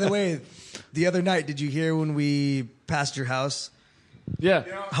myself. Oh, by the way, the other night, did you hear when we passed your house? Yeah.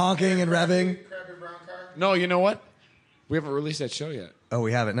 Honking and revving? No, you know what? We haven't released that show yet. Oh,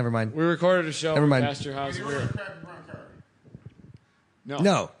 we haven't. Never mind. We recorded a show. Never mind. Past your house.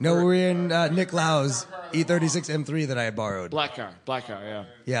 No, we're in Nick Lau's E36 M3 that I had borrowed. Black car, yeah.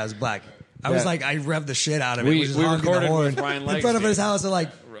 Yeah, it was black. I was Yeah. like, I revved the shit out of it. We- which is we honking recorded the horn with Brian in front of Legsby. his house at like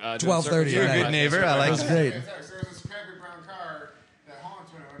Doing 12:30. You're a circles. good neighbor. I like It was great. There was this crappy brown car that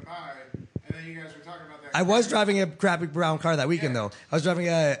honked when it went by, and then you guys were talking about that. I was driving a crappy brown car that weekend, though. I was driving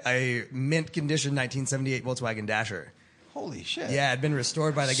a mint condition 1978 Volkswagen Dasher. Holy shit. Yeah, it had been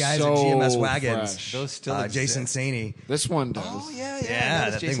restored by the guys So at GMS Wagons. fresh. Those still Jason exist. Saney. This one does. Oh yeah. Yeah,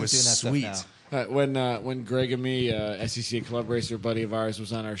 Notice that thing Jason's was doing that sweet. stuff now. When Greg and me, SEC club racer buddy of ours,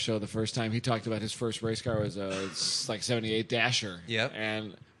 was on our show the first time, he talked about his first race car was a like 78 Dasher. Yep.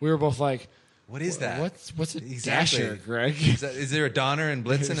 And we were both like, What is that? What's a Exactly. Dasher, Greg? Is there a Donner and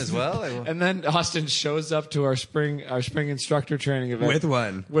Blitzen as well? And then Austin shows up to our spring instructor training event With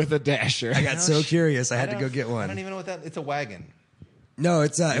one. with a Dasher. I got so curious, I had to go get I don't one. even know what that. It's a wagon. No,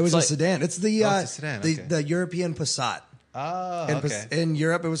 it was like- a sedan. It's the Oh, it's a sedan, okay. the European Passat. Oh, In, okay. in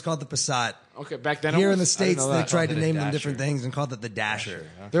Europe, it was called the Passat. Okay, back then Here it in the was- I didn't States, know they that. tried to Called it a name them Dasher. different things and called it the Dasher.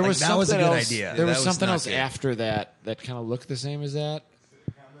 There Like, was that was a something good else. idea. There that was was something not else good. after that that kind of looked the same as that.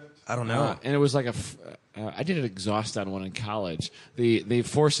 I don't know. And it was like I did an exhaust on one in college. The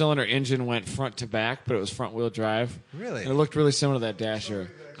 4-cylinder engine went front to back, but it was front wheel drive. Really? And it looked really similar to that Dasher.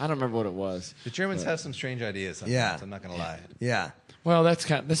 I don't remember what it was. The Germans have some strange ideas sometimes. Yeah. I'm not going to lie. Yeah. Well,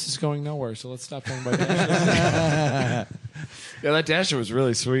 this is going nowhere, so let's stop talking about Dasher. Yeah, that Dasher was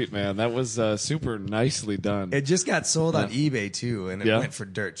really sweet, man. That was super nicely done. It just got sold on eBay too, and it went for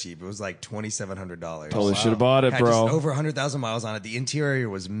dirt cheap. It was like $2,700. Totally should have bought it, Had bro. just over 100,000 miles on it. The interior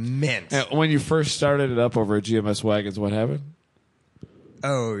was mint. And when you first started it up over at GMS Wagons, what happened?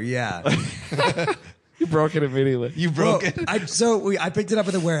 Oh yeah. You broke it immediately. You broke it? I picked it up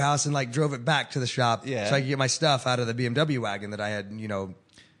at the warehouse and like drove it back to the shop so I could get my stuff out of the BMW wagon that I had,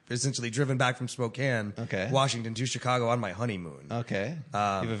 essentially driven back from Spokane, Washington to Chicago on my honeymoon. Okay. You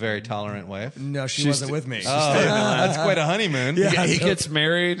have a very tolerant wife? No, she wasn't with me. Oh, that's quite a honeymoon. Yeah, he gets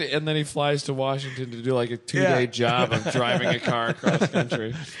married and then he flies to Washington to do like a 2-day job of driving a car across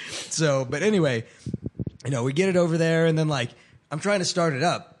country. So, but anyway, we get it over there and then like I'm trying to start it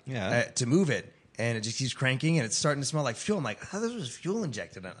up to move it. And it just keeps cranking, and it's starting to smell like fuel. I'm like, oh, this was fuel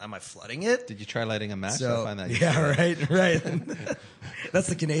injected. Am I flooding it? Did you try lighting a match? So, I find that right. That's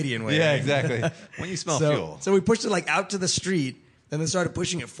the Canadian way. Yeah, exactly. When you smell fuel. So we pushed it like out to the street, and then started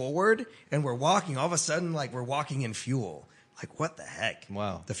pushing it forward, and we're walking. All of a sudden, like we're walking in fuel. Like, what the heck?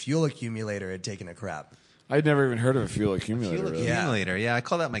 Wow. The fuel accumulator had taken a crap. I'd never even heard of a fuel accumulator. Fuel accumulator. Yeah, I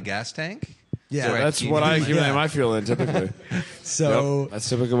call that my gas tank. Yeah, that's what I accumulate my fuel in typically. So that's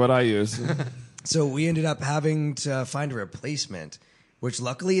typically what I use. So we ended up having to find a replacement, which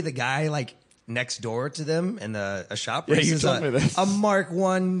luckily the guy like next door to them in a shop races a Mark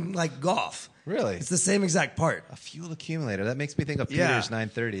I like Golf. Really? It's the same exact part. A fuel accumulator. That makes me think of Peter's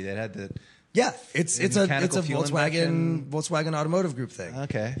 930. They had the it's a Volkswagen Automotive Group thing.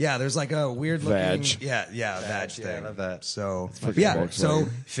 Okay. Yeah, there's like a weird looking Vag. Vag thing. I love that. So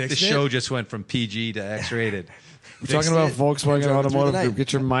Volkswagen. fixed The it. show just went from PG to X-rated. We're talking about Volkswagen Drove it through Automotive the Group. night.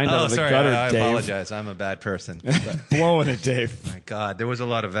 Get your mind out of the sorry, gutter, I Dave. apologize. I'm a bad person. Blowing it, Dave. My God, there was a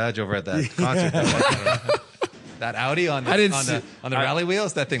lot of vag over at that concert. That Audi on the rally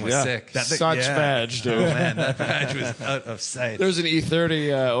wheels, that thing was sick. Such badge, dude. Oh man, that badge was out of sight. There's an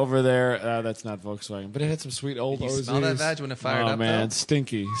E30 over there. That's not Volkswagen, but it had some sweet old Did you OZs. smell that badge when it fired up? Oh man, though?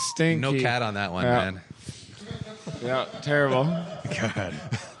 stinky. No cat on that one, man. Yeah, terrible. God.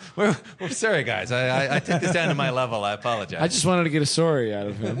 We're sorry, guys. I took this down to my level. I apologize. I just wanted to get a sorry out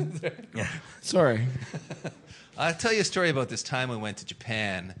of him. Sorry. I'll tell you a story about this time we went to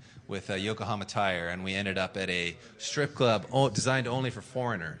Japan with Yokohama Tire, and we ended up at a strip club designed only for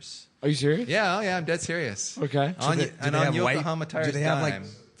foreigners. Are you serious? Yeah, I'm dead serious. Okay. On Yokohama Tire's do they have dime.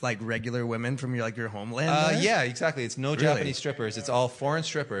 like regular women from your homeland? Yeah, exactly. It's no Japanese strippers. It's all foreign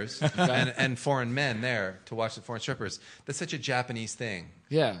strippers and foreign men there to watch the foreign strippers. That's such a Japanese thing.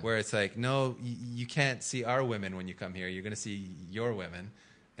 Yeah. Where it's like, no, you can't see our women when you come here. You're going to see your women.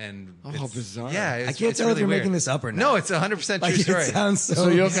 And how bizarre. Yeah, I can't tell really if you're weird. making this up or not. No, it's 100% true story. It sounds So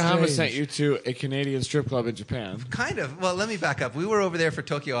Yokohama strange. sent you to a Canadian strip club in Japan. Kind of. Well, let me back up. We were over there for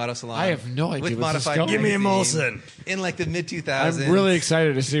Tokyo Auto Salon. I have no idea with where this is modified going. Give me a magazine Molson. in like the mid 2000s. I'm really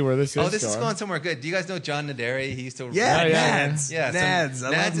excited to see where this is Oh, this going. is going somewhere good. Do you guys know John Naderi? He used to Nads. Yeah, Nads. I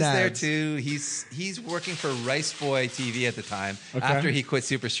love Nads is there Nads. too. He's working for Rice Boy TV at the time Okay. after he quit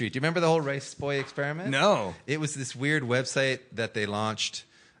Super Street. Do you remember the whole Rice Boy experiment? No. It was this weird website that they launched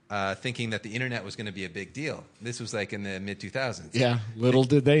thinking that the internet was going to be a big deal. This was like in the mid 2000s. Yeah, little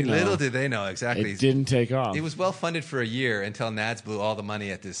did they know. Little did they know, exactly. It didn't take off. It was well funded for a year until Nads blew all the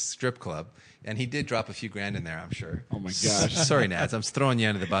money at this strip club. And he did drop a few grand in there, I'm sure. Oh, my gosh. Sorry, Nads. I'm throwing you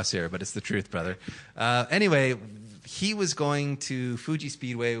under the bus here, but it's the truth, brother. Anyway, he was going to Fuji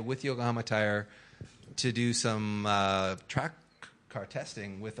Speedway with Yokohama Tire to do some track car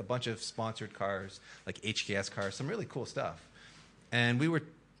testing with a bunch of sponsored cars, like HKS cars, some really cool stuff. And we were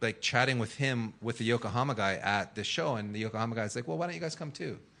like chatting with him, with the Yokohama guy at the show, and the Yokohama guy's like, well, why don't you guys come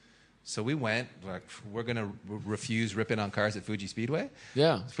too? So we went. Like, we're going to refuse ripping on cars at Fuji Speedway.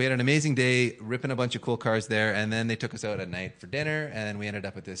 Yeah. So we had an amazing day ripping a bunch of cool cars there, and then they took us out at night for dinner, and we ended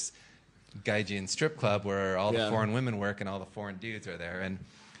up at this gaijin strip club where all the foreign women work and all the foreign dudes are there.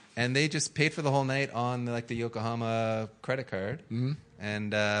 And they just paid for the whole night on like the Yokohama credit card. Mm-hmm.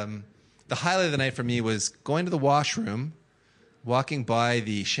 And the highlight of the night for me was going to the washroom, walking by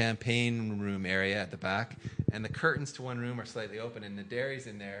the champagne room area at the back, and the curtains to one room are slightly open, and Naderi's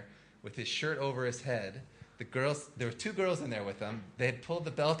in there with his shirt over his head. The girls, there were two girls in there with him. They had pulled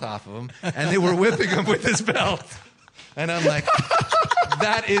the belt off of him, and they were whipping him with his belt. And I'm like,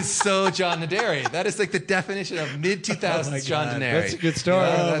 that is so John Naderi. That is like the definition of mid-2000s John Naderi. That's a good story.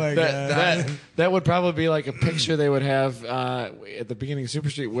 That would probably be like a picture they would have at the beginning of Super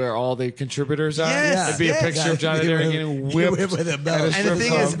Street where all the contributors are. Yes, It'd be a picture of John Naderi getting whipped with a belt. And the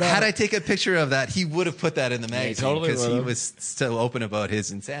thing is, had I taken a picture of that, he would have put that in the magazine because he was so open about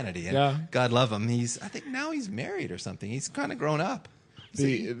his insanity. And God love him. I think now he's married or something. He's kind of grown up.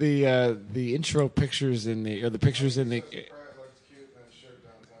 The intro pictures the pictures in the.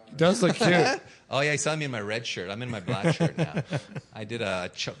 It does look cute. Oh yeah, you saw me in my red shirt. I'm in my black shirt now. I did a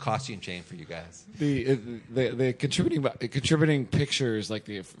costume change for you guys. The contributing pictures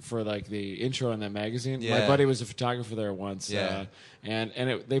for the intro in that magazine. Yeah. My buddy was a photographer there once. Yeah.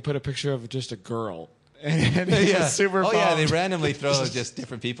 They put a picture of just a girl. And he was super bummed. Yeah, they randomly throw just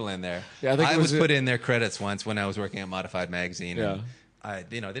different people in there. Yeah, I was put in their credits once when I was working at Modified Magazine. Yeah. And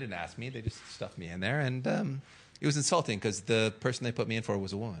they didn't ask me; they just stuffed me in there, and it was insulting because the person they put me in for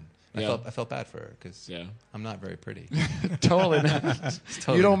was a woman. I felt bad for her because I'm not very pretty. Totally not.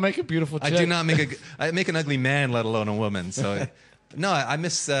 You don't make a beautiful chick. I do not I make an ugly man, let alone a woman. So, no, I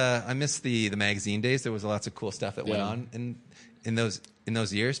miss the magazine days. There was lots of cool stuff that went on in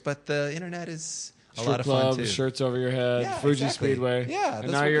those years. But the internet is a lot of fun too. Shirts over your head, Fuji Speedway. Yeah,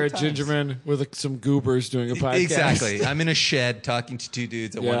 and now you're a gingerman with some goobers doing a podcast. Exactly. I'm in a shed talking to two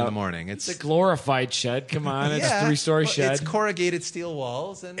dudes at 1 a.m. It's a glorified shed. Come on, it's a 3-story shed. It's corrugated steel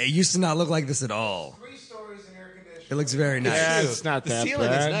walls, and it used to not look like this at all. 3 stories and air conditioning. It looks very nice. Yeah, it's not the that ceiling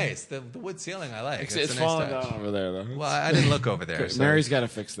bad. is nice. The wood ceiling I like. It's a nice falling touch. down over there though. Well, I didn't look over there. So. Mary's got to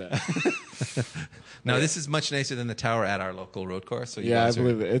fix that. No, this is much nicer than the tower at our local road course. So I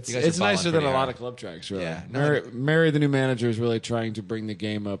believe it. It's nicer than a lot of club tracks, really. Yeah. Mary, the new manager, is really trying to bring the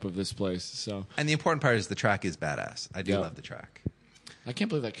game up of this place. So, and the important part is the track is badass. I do love the track. I can't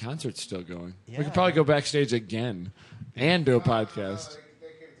believe that concert's still going. Yeah. We could probably go backstage again and do a podcast.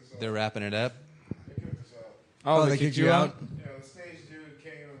 They're wrapping it up. Oh, they kicked you out? Yeah, the stage dude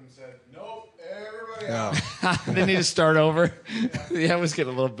came and said, "Nope, everybody out." They need to start over. Yeah, it was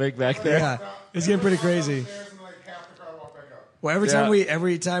getting a little big back there. Yeah, it's getting pretty crazy. Well,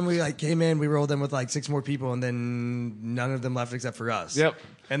 every time we came in, we rolled in with 6 more people, and then none of them left except for us. Yep.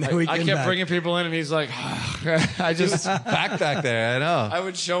 And then I kept bringing people in, and he's like, I just back there. I know. I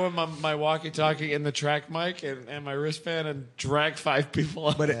would show him my walkie-talkie and the track mic and my wristband, and drag 5 people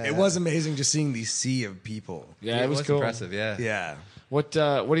up. But it was amazing just seeing the sea of people. Yeah, it was cool. Impressive. Yeah. Yeah. What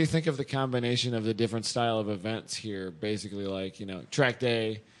do you think of the combination of the different style of events here? Basically, track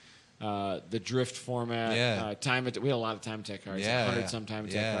day. The drift format, we had a lot of time attack cars, 100 some time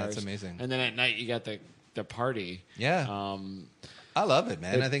attack cars. That's amazing. And then at night you got the party. Yeah, I love it,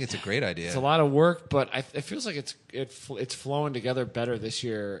 man. I think it's a great idea. It's a lot of work, but it feels like it's flowing together better this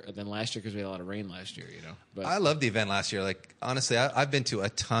year than last year because we had a lot of rain last year. But I loved the event last year. Honestly, I've been to a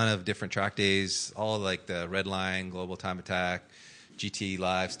ton of different track days, all the Red Line, Global Time Attack, GT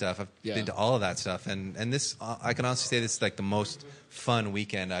Live stuff. I've been to all of that stuff, and this I can honestly say this is the most fun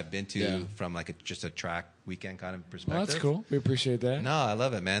weekend I've been to from just a track weekend kind of perspective. Well, that's cool. We appreciate that. No, I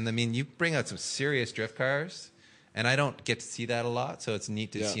love it, man. I mean, you bring out some serious drift cars, and I don't get to see that a lot, so it's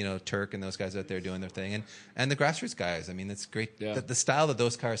neat to see Turk and those guys out there doing their thing, and the grassroots guys. I mean, it's great. Yeah. The style that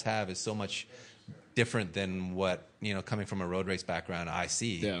those cars have is so much different than what coming from a road race background I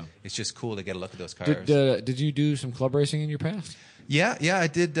see. Yeah. It's just cool to get a look at those cars. Did you do some club racing in your past? Yeah, I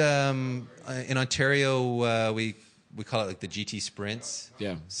did. In Ontario, we call it the GT Sprints.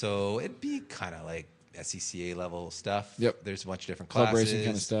 Yeah. So it'd be kind of like SCCA level stuff. Yep. There's a bunch of different classes. Club racing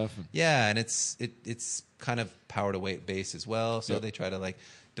kind of stuff. Yeah, and it's kind of power to weight based as well. So they try to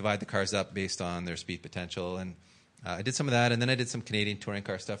divide the cars up based on their speed potential. And I did some of that, and then I did some Canadian touring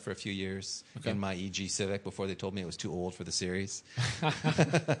car stuff for a few years in my EG Civic before they told me it was too old for the series.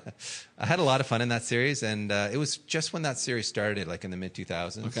 I had a lot of fun in that series, and it was just when that series started, in the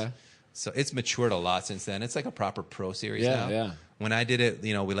mid-2000s. Okay. So it's matured a lot since then. It's like a proper pro series now. Yeah. When I did it,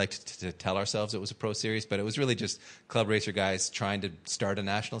 we liked to tell ourselves it was a pro series, but it was really just club racer guys trying to start a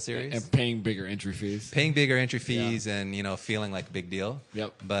national series. And paying bigger entry fees. And, feeling like a big deal.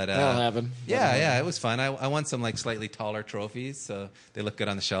 Yep. But that'll happen. Yeah, it was fun. I won some slightly taller trophies, so they look good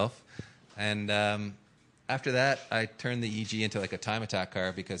on the shelf. And after that, I turned the EG into a time attack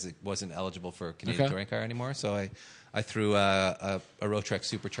car because it wasn't eligible for a Canadian touring car anymore. So I threw a Rotrek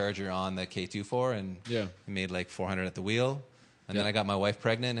supercharger on the K24 and made 400 at the wheel. And then I got my wife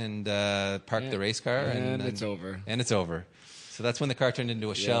pregnant and parked the race car. And it's over. And it's over. So that's when the car turned into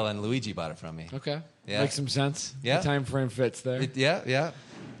a shell and Luigi bought it from me. Okay. Yeah. Makes some sense. Yeah. The time frame fits there. Yeah.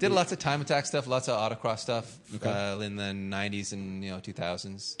 Did lots of time attack stuff, lots of autocross stuff in the 90s and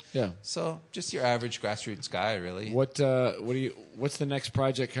 2000s. Yeah. So just your average grassroots guy, really. What's the next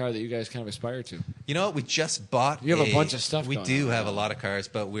project car that you guys kind of aspire to? You know what? We just bought. You have a bunch of stuff. We going do on have a lot of cars,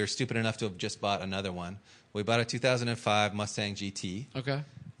 but we're stupid enough to have just bought another one. We bought a 2005 Mustang GT. Okay.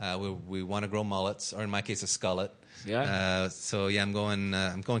 We want to grow mullets, or in my case, a skullet. Yeah. I'm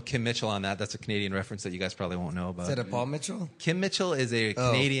going Kim Mitchell on that. That's a Canadian reference that you guys probably won't know about. Is that a Paul Mitchell? Kim Mitchell is a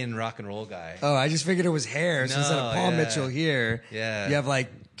Canadian rock and roll guy. Oh, I just figured it was hair. So instead of Paul Mitchell here, you have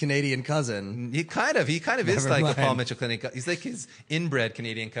like Canadian cousin. He kind of is like a Paul Mitchell Canadian cousin. He's like his inbred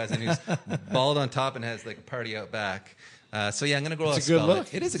Canadian cousin who's bald on top and has like a party out back. I'm going to grow a good skullet.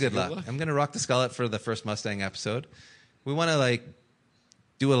 look. It is a good look. I'm going to rock the skullet for the first Mustang episode. We want to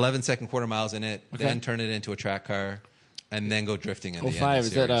do 11-second quarter miles in it, then turn it into a track car, and then go drifting in the end. 05,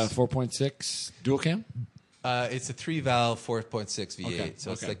 is that a 4.6 dual cam? It's a 3-valve 4.6 V8. Okay.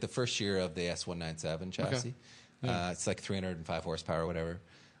 So it's like the first year of the S197 chassis. Okay. Yeah. It's like 305 horsepower or whatever.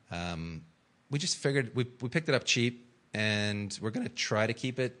 We just figured we picked it up cheap, and we're going to try to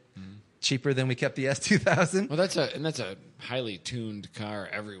keep it cheaper than we kept the S2000. Well, that's a highly tuned car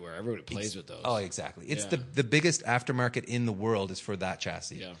everywhere. Everybody plays with those. Oh, exactly. It's the biggest aftermarket in the world is for that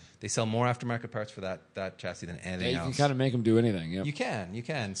chassis. Yeah. They sell more aftermarket parts for that chassis than anything else. You can kind of make them do anything. Yep. You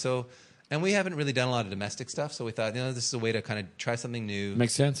can. So, and we haven't really done a lot of domestic stuff, so we thought, this is a way to kind of try something new.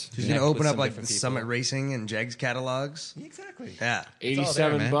 Makes sense. He's going to open up like Summit Racing and Jegs catalogs. Exactly. Yeah.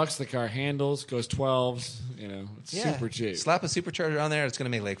 $87. The car handles, goes 12s. It's super cheap. Slap a supercharger on there. It's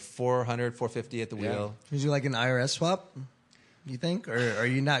going to make like 400, 450 at the wheel. Would you like an IRS swap, you think? Or are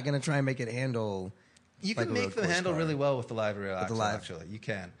you not going to try and make it handle? You can make them handle really well with the live rear axle, actually. You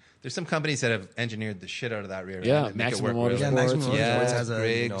can. There's some companies that have engineered the shit out of that rear end. Yeah, make it Maximum work really Motorsports. well. Maximum Motorsports has a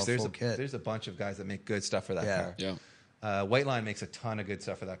Griggs. full kit. There's a bunch of guys that make good stuff for that car. Yeah. White Line makes a ton of good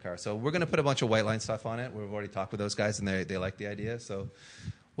stuff for that car. So we're going to put a bunch of White Line stuff on it. We've already talked with those guys, and they like the idea. So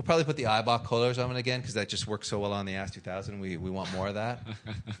we'll probably put the Eibach colors on it again because that just works so well on the S2000. We want more of that.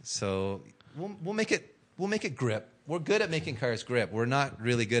 So we'll make it grip. We're good at making cars grip. We're not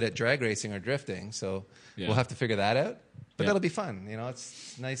really good at drag racing or drifting, so we'll have to figure that out. But that'll be fun.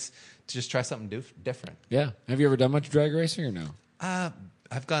 It's nice to just try something different. Yeah. Have you ever done much drag racing or no?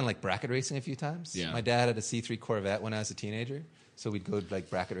 I've gone bracket racing a few times. Yeah. My dad had a C3 Corvette when I was a teenager, so we'd go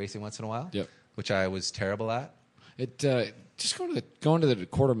bracket racing once in a while. Yep. Which I was terrible at. It just going to the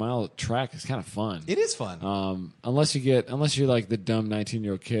quarter mile track is kind of fun. It is fun. Unless you're like the dumb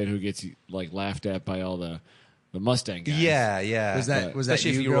 19-year-old kid who gets laughed at by all the Mustang guys. Yeah. Was that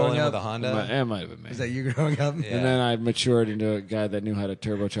especially you if you roll growing in up? with a Honda? It might have been me. Was that you growing up? Yeah. And then I matured into a guy that knew how to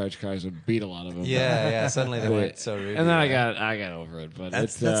turbocharge cars and beat a lot of them. Yeah. Suddenly they weren't so rude. And then I got over it. But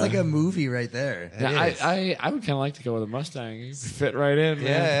That's like a movie right there. I would kind of like to go with a Mustang. You fit right in.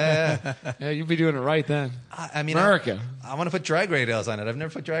 Yeah. Yeah, you'd be doing it right then. I mean, America. I want to put drag rails on it. I've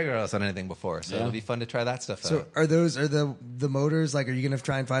never put drag rails on anything before, so it'll be fun to try that stuff So out. are the motors are you going to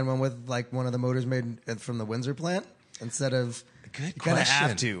try and find one with one of the motors made from the Windsor plant instead of? Good you kind of question.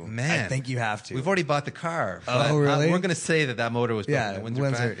 have to, man. I think you have to. We've already bought the car. Oh, really? We're going to say that motor was built in the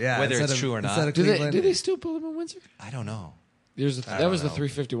Windsor plant, whether it's true or not. Do they still build them in Windsor? I don't know. That was the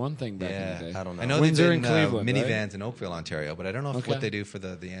 351 thing back in the day. I don't know. I know Windsor they've been and Cleveland, minivans in Oakville, Ontario, but I don't know what they do for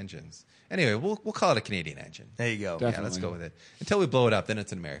the engines. Anyway, we'll call it a Canadian engine. There you go. Definitely. Yeah, let's go with it. Until we blow it up, then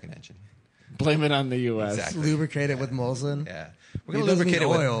it's an American engine. Blame it on the U.S. Exactly. Lubricate it with Molson. Yeah. We're going to lubricate it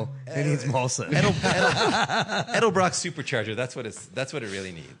with oil. It needs Molson. Edelbrock supercharger. That's what it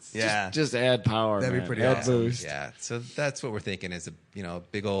really needs. Yeah. Just add power. That'd be man. pretty add awesome. boost. Yeah. So that's what we're thinking is a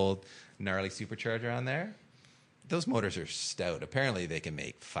big old gnarly supercharger on there. Those motors are stout. Apparently, they can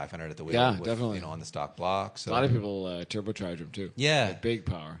make 500 at the wheel. Yeah, with, definitely. On the stock block. So A lot of people turbocharge them too. Yeah. Like big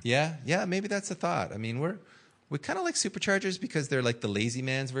power. Yeah. Maybe that's the thought. I mean, we kind of like superchargers because they're like the lazy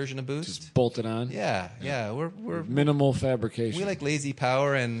man's version of boost. Just bolt it on. Yeah. We're Minimal fabrication. we like lazy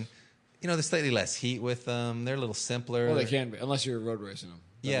power, and there's slightly less heat with them. They're a little simpler. Well, they can be, unless you're road racing them.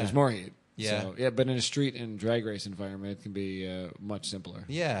 Then Yeah. There's more heat. Yeah. So, but in a street and drag race environment, it can be much simpler.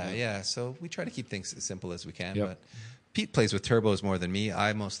 Yeah. So we try to keep things as simple as we can. Yep. But Pete plays with turbos more than me.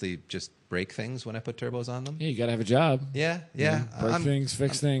 I mostly just break things when I put turbos on them. Yeah, you got to have a job. Yeah. Break things,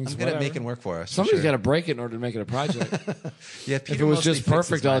 fix things. I'm good at whatever. making work for us. Somebody's for got sure. to break it in order to make it a project. Yeah, If Peter it was mostly just perfect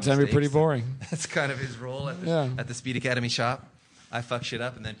fixes all my the time, it'd be pretty mistakes. boring. That's kind of his role at the Speed Academy shop. I fuck shit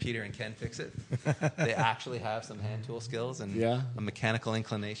up, and then Peter and Ken fix it. They actually have some hand tool skills and a mechanical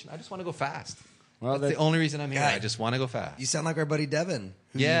inclination. I just want to go fast. Well, that's the only reason I'm here. Guy, I just want to go fast. You sound like our buddy Devin.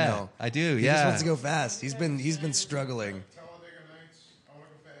 Who Yeah, you know. I do. He Yeah, just wants to go fast. He's been struggling. Talladega Nights, I want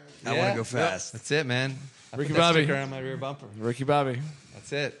to go fast. I want to go fast. That's it, man. Ricky put that Bobby. sticker on my rear bumper. Ricky Bobby.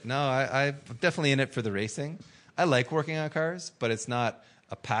 That's it. No, I'm definitely in it for the racing. I like working on cars, but it's not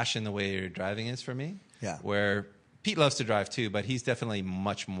a passion the way you're driving is for me. Yeah. Where Pete loves to drive too, but he's definitely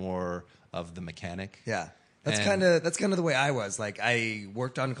much more of the mechanic. Yeah. That's kind of the way I was. Like, I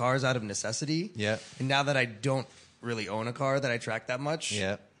worked on cars out of necessity. Yeah. And now that I don't really own a car that I track that much,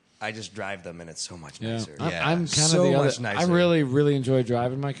 Yeah. I just drive them, and it's so much Yeah. nicer. Yeah. I'm kind of So the much other. nicer. I really, really enjoy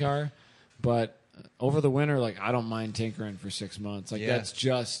driving my car, but over the winter, like I don't mind tinkering for 6 months. Like Yeah. that's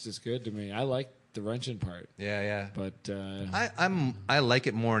just as good to me. I like the wrenching part, Yeah, yeah. but I like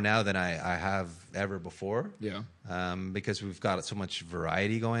it more now than I have ever before. yeah, Because we've got so much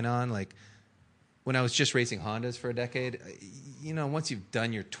variety going on. Like when I was just racing Hondas for a decade, once you've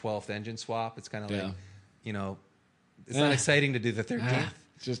done your 12th engine swap, it's kind of Yeah. like, it's not exciting to do the 13th.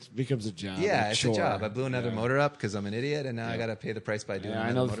 it just becomes a job. Yeah, a it's chore. a job. I blew another Yeah. motor up because I'm an idiot, and now I Yeah. got to pay the price by doing Yeah, I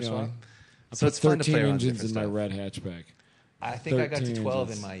another know the motor swap. feeling. So I it's put fun to 13 play around with engines in different my stuff. red hatchback. I think I got to 13 12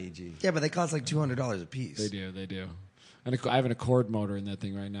 engines. in my EG. Yeah, but they cost like $200 a piece. They do. And I have an Accord motor in that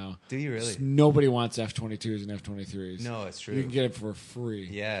thing right now. Do you really? Nobody wants F22s and F23s. No, it's true. You can get it for free.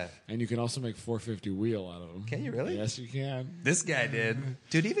 Yeah. And you can also make 450 wheel out of them. Can you really? Yes, you can. This guy did.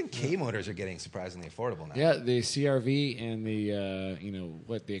 Dude, even K motors are getting surprisingly affordable now. Yeah, the CRV and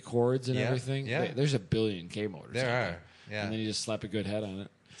the the Accords and Yeah, everything. yeah. There's a billion K motors. There out are, yeah. And then you just slap a good head on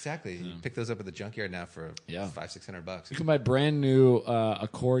it. Exactly. You pick those up at the junkyard now for Yeah. $500-600. You can buy brand new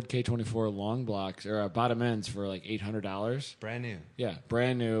Accord K24 long blocks or bottom ends for like $800. Brand new. Yeah,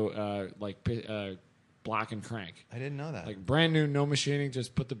 brand new block and crank. I didn't know that. Like brand new, no machining.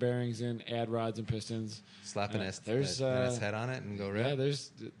 Just put the bearings in, add rods and pistons. Slap an S head on it and go Yeah, red.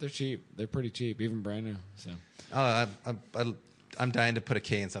 they're cheap. They're pretty cheap, even brand new. So I'm dying to put a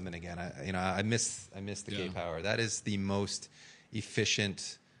K in something again. I miss the K power. That is the most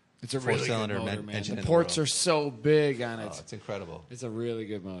efficient. it's a really good four-cylinder motor, man. engine The in the ports world. are so big on it. Oh, it's incredible. It's a really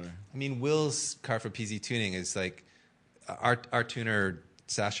good motor. I mean, Will's car for PZ tuning is like our tuner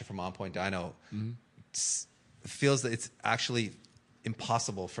Sasha from On Point Dyno feels that it's actually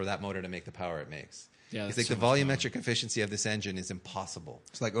impossible for that motor to make the power it makes. Yeah, it's that's like so the much volumetric efficiency of this engine is impossible.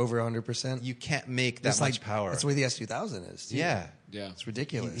 It's like over 100%. You can't make that It's much like power. That's the way the S2000 is. Too. Yeah. Yeah. It's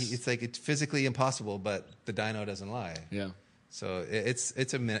ridiculous. It's like it's physically impossible, but the dyno doesn't lie. Yeah. So it's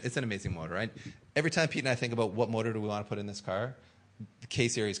an amazing motor, right? Every time Pete and I think about what motor do we want to put in this car, the K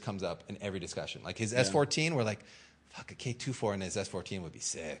series comes up in every discussion. Like his S14, we're like, fuck, a K24 in his S14 would be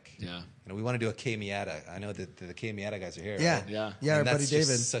sick. Yeah. We want to do a K Miata. I know that the K Miata guys are here. Yeah. Right? Yeah. Yeah, our And buddy that's just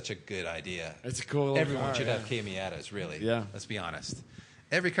David. such a good idea. It's a cool little Everyone car, should yeah. have K Miatas, really. Yeah. Let's be honest.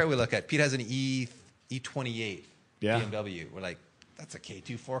 Every car we look at, Pete has an E28 Yeah. BMW. We're like, that's a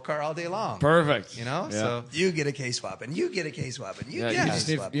K24 car all day long. Perfect. Yeah. Yeah. You get a K swap, and you get a K swap, and you Yeah, get you a just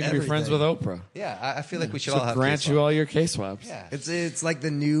K need, swap. you need to be friends with everything. Oprah. Yeah, I feel like we should She'll all have grant K you swap. all your K swaps. Yeah. It's like the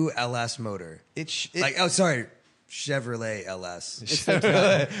new LS motor. Chevrolet LS.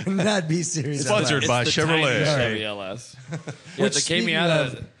 Not B series. Sponsored LS. by It's the Chevrolet. tiny Sorry. Chevy LS. Yeah, Which, the K speaking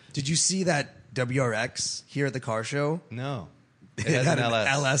Miata. of, did you see that WRX here at the car show? No. It It has had an an LS.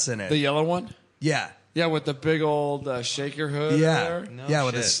 LS in it. The yellow one? Yeah. Yeah, with the big old shaker hood. Yeah. There. No yeah,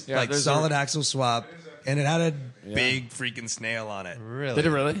 with shit. this Yeah, like there's solid a- axle swap, and it had a big freaking snail on it. Really? Did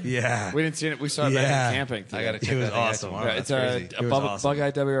it really? Yeah. We didn't see it. We saw it back Yeah. in camping. I got to today. check was that thing out awesome. tomorrow. Yeah, That's it's crazy. a was awesome.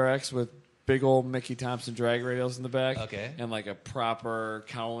 Bug-Eye WRX with big old Mickey Thompson drag radials in the back. Okay. And like a proper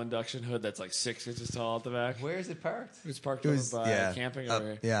cowl induction hood that's like 6 inches tall at the back. Where is it parked? It was parked It was over by yeah, camping up-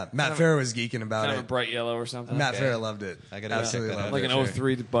 over here. yeah. Matt Kind of- Farah was geeking about Kind of a it. bright yellow or something. Matt Okay. Farah loved it. I gotta absolutely check that out. loved Like it. an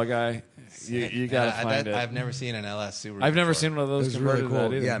 03 Bug-Eye. You got to find it. I've never seen an LS Subaru. I've never before. seen one of It those was really converted to cool.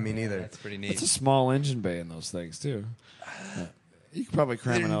 that either. Yeah, me neither. That's pretty neat. It's a small engine bay in those things too. Yeah. You could probably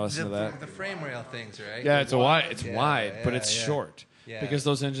cram an LS into that. The frame rail things, right? Yeah, it's a wide. It's Yeah, wide, but yeah, it's yeah. short Yeah. because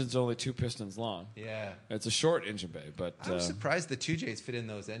those engines are only 2 pistons long. Yeah. It's a short engine bay, but I was surprised the 2Js fit in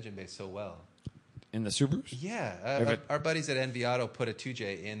those engine bays so well. in the Subarus, Yeah. If it- Our buddies at NV Auto put a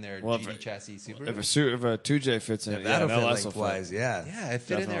 2J in their Well, GD if chassis Subaru. if a 2J fits in, Yeah, it, that'll an fit LS will fit. lengthwise. Yeah. yeah, it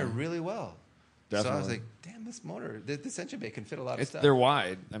fit in there Definitely. really well. So I was Definitely. like, damn, this motor, this engine bay can fit a lot of It's, stuff. they're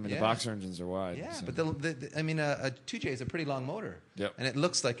wide. I mean, Yeah. the boxer engines are wide. Yeah, so. but I mean, a 2J is a pretty long motor. Yep. And it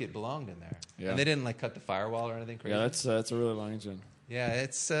looks like it belonged in there. Yeah. And they didn't like cut the firewall or anything crazy. yeah, that's a really long engine. Yeah,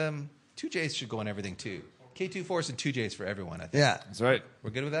 it's 2Js should go on everything too. K24s and 2Js for everyone. I think. Yeah. That's right. We're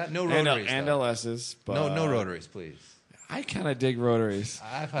good with that. No And, rotaries. and though. LSs, but No rotaries, please. I kind of dig rotaries.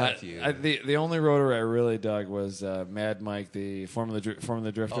 I've had a few. The only rotary I really dug was Mad Mike, the Formula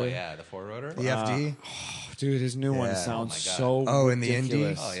Drifter. Oh yeah, the 4-rotor. EFD. Dude, his new one Yeah. sounds Oh, my God. so Oh, in the Indy.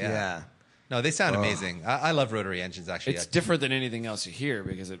 ridiculous. Oh, yeah. No, they sound amazing. I love rotary engines, actually. It's different than anything else you hear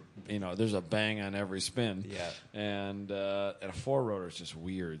because there's a bang on every spin. Yeah. And a 4-rotor is just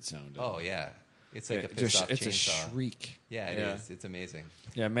weird sounding. Oh, yeah. It's like a pissed off it's chainsaw. a shriek. Yeah, it is. It's amazing.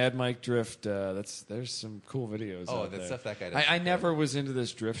 Yeah, Mad Mike Drift. There's some cool videos. Oh, out the there. stuff that guy does. I never was into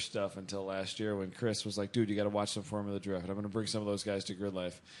this drift stuff until last year when Chris was like, "Dude, you got to watch some Formula Drift. I'm going to bring some of those guys to Grid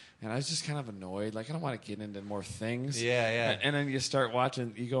Life." And I was just kind of annoyed. Like, I don't want to get into more things. Yeah. And then you start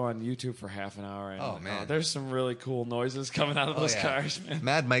watching. You go on YouTube for half an hour, and man, there's some really cool noises coming out of those cars, man.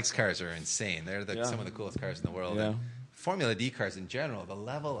 Mad Mike's cars are insane. They're some of the coolest cars in the world. Yeah. And Formula D cars in general, the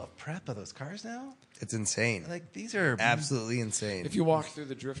level of prep of those cars now. It's insane. Like, these are absolutely insane. If you walk through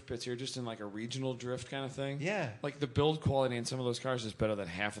the drift pits, you're just in like a regional drift kind of thing. Yeah. Like the build quality in some of those cars is better than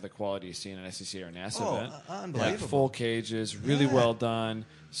half of the quality you see in an SEC or NASA event. Unbelievable. Like full cages, really well done,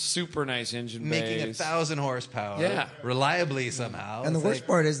 super nice engine making bays. 1,000 horsepower. Yeah. Reliably somehow. And the worst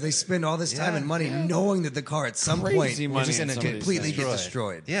part is they spend all this time and money knowing that the car at some point Crazy is just money going to in some of these completely things. get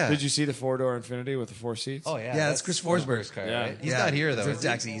destroyed. Yeah. Did you see the 4-door Infinity with the 4 seats? Oh, yeah. Yeah, that's Chris Forsberg's car, Yeah. right? He's not here, though. is he?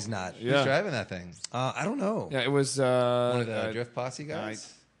 Actually, he's not. Yeah. Who's driving that thing? I don't know. Yeah, it was One of the Drift Posse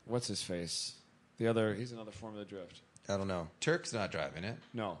guys? what's his face? He's another Formula Drift. I don't know. Turk's not driving it.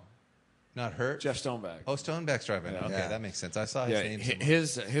 No, Not Hurt? Jeff Stoneback. Oh, Stoneback's driving it. Okay, Yeah. that makes sense. I saw his Yeah, name.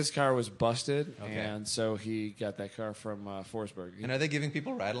 his car was busted, Okay. and so he got that car from Forsberg. And are they giving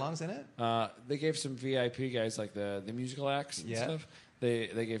people ride-alongs in it? They gave some VIP guys like the musical acts and Yeah. stuff. They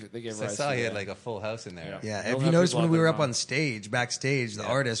gave So I rides saw to he had that. like a full house in there. Yeah, They'll if you have noticed people when out we there were up now. on stage, backstage, the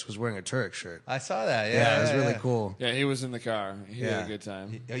artist was wearing a Turk shirt. I saw that. Yeah, Yeah, it was really cool. Yeah, he was in the car. He had Yeah. a good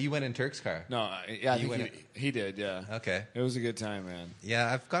time. Oh, you went in Turk's car? No, I think he did. Yeah. Okay. It was a good time, man.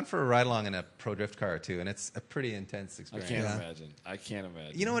 Yeah, I've gone for a ride-along in a Pro Drift car, too, and it's a pretty intense I experience. can't Yeah. imagine. I can't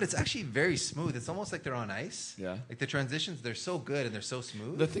imagine. You know what? It's actually very smooth. It's almost like they're on ice. Yeah. Like the transitions, they're so good and they're so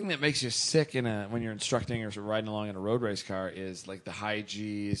smooth. The thing that makes you sick when you're instructing or riding along in a road race car is like the high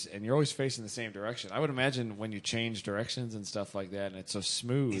G's, and you're always facing the same direction. I would imagine when you change directions and stuff like that, and it's so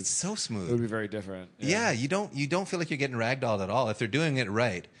smooth. It's so smooth. It would be very different. Yeah, you don't feel like you're getting ragdolled at all. If they're doing it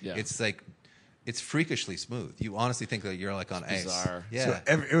right, Yeah. it's freakishly smooth. You honestly think that you're like on ice. bizarre. Yeah.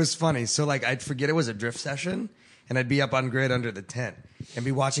 So it was funny. So like I'd forget it was a drift session, and I'd be up on grid under the tent and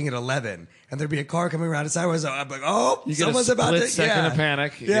be watching at 11, and there'd be a car coming around. Sideways. I'm like, oh, You get a someone's about to. split-second of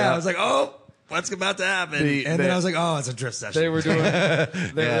panic. Yeah, I was like, oh, what's about to happen? And then I was like, oh, it's a drift session. They were doing.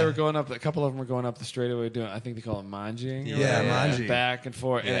 They were going up. A couple of them were going up the straightaway doing. I think they call it manjing. Yeah, manjing. Back and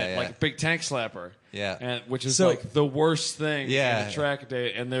forth, and like a big tank slapper. Yeah. and which is So- like the worst thing. Yeah. in the track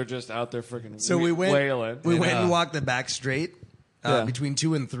day, and they're just out there freaking. So we went. wailing. We went and walked the back straight Yeah. between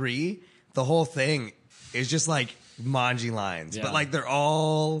 2 and 3. The whole thing is just like manji lines, Yeah. but like they're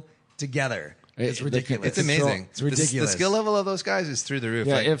all together. It's ridiculous. It's amazing. It's ridiculous. The skill level of those guys is through the roof.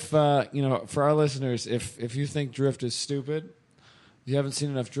 Yeah, Like, if for our listeners, if you think drift is stupid, you haven't seen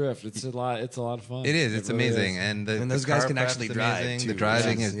enough drift. It's a lot. It's a lot of fun. it is. It's really amazing. is. And those the guys car can prep's actually drive, amazing. too. The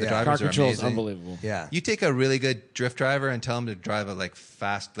driving Yes. is the Yeah. Car drivers are control is amazing. unbelievable. Yeah. You take a really good drift driver and tell them to drive it like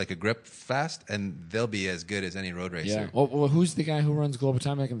fast, like a grip fast, and they'll be as good as any road racer. Yeah. Well, who's the guy who runs Global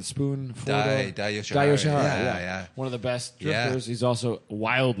Time Back in the Spoon? Dai Yoshihara. Yoshihara. Yeah, Yeah. One of the best Yeah. drifters. He's also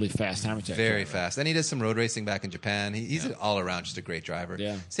wildly fast time attack. Very driver. fast. And he does some road racing back in Japan. He's all around just a great driver.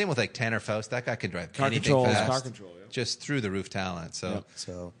 Yeah. Same with like Tanner Faust. That guy can drive Car anything control is fast. car control, yeah. Just through the roof talent. So, Yep.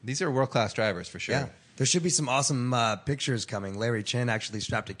 So these are world-class drivers for sure. yeah, there should be some awesome pictures coming. Larry Chen actually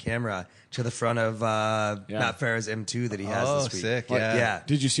strapped a camera to the front of Matt Farah's M2 that he has Oh, this week. sick, What- yeah. yeah.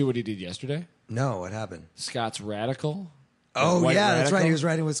 Did you see what he did yesterday? No, what happened? Scott's Radical. Oh White yeah, that's right. Radical? He was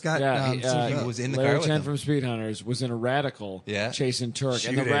riding with Scott. Yeah, he was in the Larry car with Chen them. from Speed Hunters was in a Radical chasing Turk,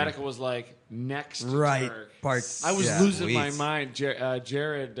 and the Shooting. Radical was like next to right Turk. part. I was yeah. losing my Sweet. mind.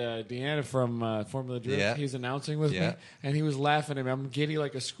 Jared Deanna from Formula Drift, Yeah. he's announcing with Yeah. me, and he was laughing at me. I'm giddy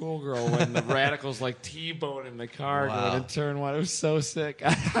like a schoolgirl when the Radical's like T-boning the car Wow. going in turn one. It was so sick.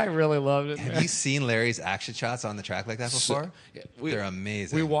 I really loved it. man. Have you seen Larry's action shots on the track like that before? Yeah, They're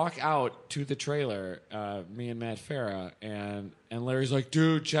amazing. We walk out to the trailer, me and Matt Farah, and Larry's like,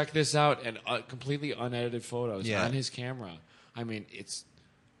 "Dude, check this out!" And completely unedited photos Yeah. on his camera. I mean, it's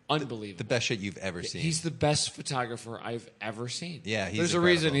unbelievable. the best shit you've ever seen. He's the best photographer I've ever seen. Yeah, he's there's a incredible.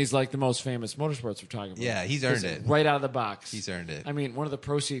 reason he's like the most famous motorsports photographer. Yeah, he's earned 'Cause it. right out of the box. He's earned it. I mean, one of the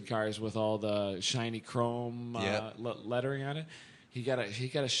Proceed cars with all the shiny chrome Yep. lettering on it. He got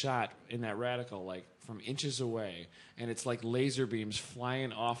a shot in that Radical like from inches away, and it's like laser beams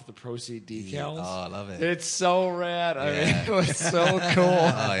flying off the Proceed decals. Oh, I love it. It's so rad. I mean, it was so cool.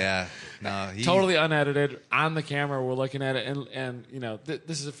 Oh yeah, no, totally unedited on the camera. We're looking at it, and you know,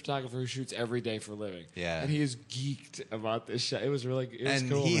 this is a photographer who shoots every day for a living. Yeah, and he is geeked about this shot. It was really, it was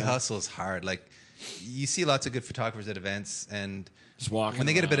and cool. He man. hustles hard. Like you see lots of good photographers at events, and just walking when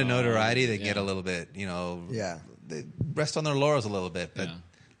they get a bit of notoriety, they yeah. get a little bit, you know, Yeah. they rest on their laurels a little bit. But Yeah.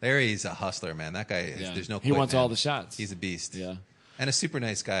 Larry's a hustler, man. That guy, there's no. He wants man. all the shots. He's a beast. Yeah, and a super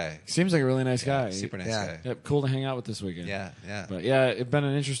nice guy. seems like a really nice guy. Super nice Yeah. guy. Yeah, cool to hang out with this weekend. Yeah, yeah. But yeah, it's been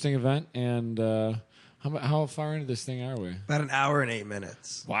an interesting event, and how far into this thing are we? About an hour and 8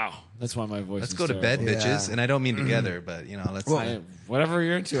 minutes. Wow, that's why my voice. Let's is go to bed, terrible. bitches. Yeah. And I don't mean together, but you know, let's. Hey, whatever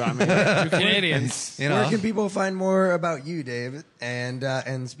you're into. I mean, you're Canadians. you Where know. can people find more about you, Dave, and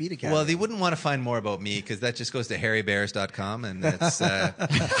Speed Academy? Well, they wouldn't want to find more about me because that just goes to harrybears.com, and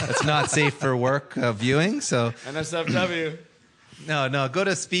it's not safe for work viewing. So NSFW. no, go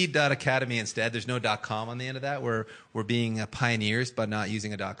to speed.academy instead. There's no .com on the end of that. We're being pioneers, but not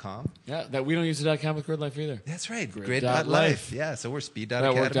using a .com. Yeah, that we don't use the .com with Grid Life either. That's right. Grid.life. Grid.life. Yeah, so we're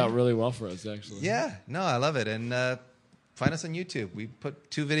speed.academy. That worked out really well for us, actually. Yeah, no, I love it. And find us on YouTube. We put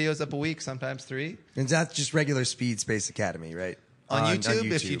 2 videos up a week, sometimes 3. And that's just regular Speed Space Academy, right? On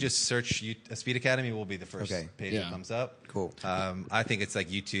YouTube, if you just search Speed Academy, will be the first page Yeah. that comes up. Cool. I think it's like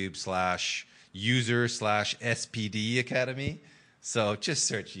YouTube/user/SPD Academy. So just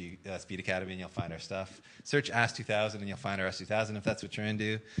search Speed Academy and you'll find our stuff. Search Ask 2000 and you'll find our Ask 2000 if that's what you're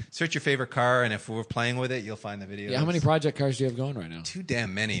into. Search your favorite car, and if we're playing with it, you'll find the videos. Yeah, how many project cars do you have going right now? Too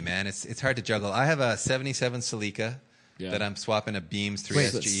damn many, man. It's hard to juggle. I have a 77 Celica that I'm swapping a Beams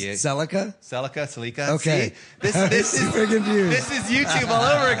 3SGE. Celica. Okay. See? This is super confused. This is YouTube all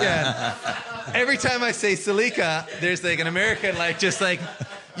over again. Every time I say Celica, there's like an American just like,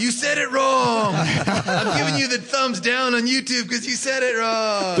 you said it wrong. I'm giving you the thumbs down on YouTube because you said it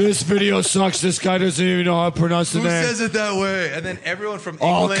wrong. This video sucks. This guy doesn't even know how to pronounce the Who name. says it that way? And then everyone from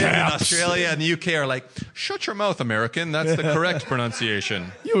All England and caps. Australia and the UK are like, shut your mouth, American. That's the correct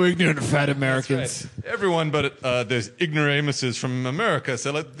pronunciation. You ignorant fat Americans. Everyone but there's ignoramuses from America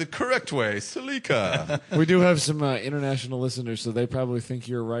say it the correct way. Celica. We do have some international listeners, so they probably think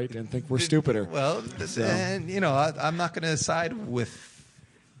you're right and think we're stupider. Well, and you know, I'm not going to side with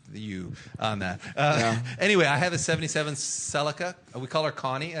you on that. Anyway, I have a 77 Celica. We call her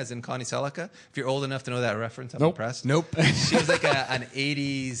Connie, as in Connie Celica. If you're old enough to know that reference, I'm impressed. Nope. She was like an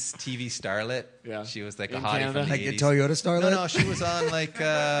 80s TV starlet. Yeah. She was like In a hottie Canada? from the Like 80s. a Toyota Starlet? No, she was on like...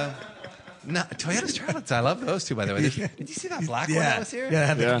 No, Toyota Starlets. I love those two, by the way. Did you see that black one that was here?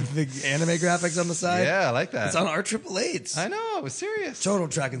 Yeah, Yeah. the anime graphics on the side. Yeah, I like that. It's on our 888s. I know. It was serious. Total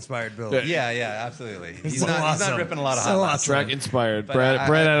track inspired build. Yeah, absolutely. He's So not awesome. ripping a lot of So hot awesome. Track inspired. But Brad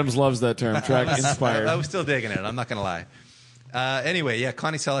I- Adams loves that term. Track inspired. I was still digging it. I'm not going to lie. Anyway, yeah,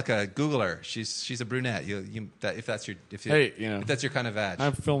 Connie Celica, Google her. She's a brunette. If that's your if that's your kind of badge.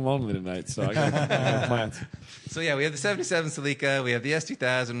 I'm film only tonight, so I got plans. So yeah, we have the 77 Celica, we have the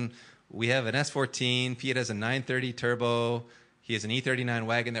S2000, we have an S14. Pete has a 930 turbo. He has an E39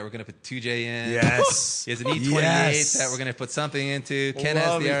 wagon that we're going to put 2J in. Yes. He has an E28 Yes. that we're going to put something into. Ken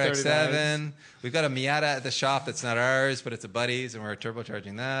Love has the E39s. RX-7. We've got a Miata at the shop that's not ours, but it's a buddy's, and we're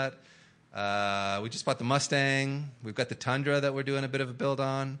turbocharging that. We just bought the Mustang. We've got the Tundra that we're doing a bit of a build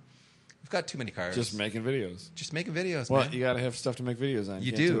on. We've got too many cars. Just making videos. Just making videos, Well, man. you got to have stuff to make videos on.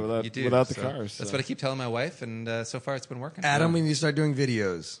 You Can't do. it without, You do. Without the So cars. That's so. what I keep telling my wife, and so far it's been working. Adam, we need to start doing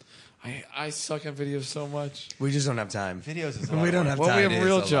videos. I suck at videos so much. We just don't have time. Videos is a We lot of don't work. have Well, we time. have It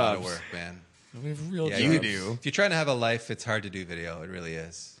real is a lot of jobs. work, man. We have real Yeah, jobs. You do. If you're trying to have a life, it's hard to do video. It really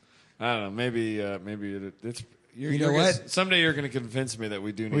is. I don't know. Maybe it's. You know what? Someday you're going to convince me that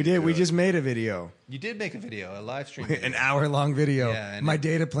we do. Need We to did. do We it. just made a video. You did make a video, a live stream video. An hour-long video. Yeah, and My it-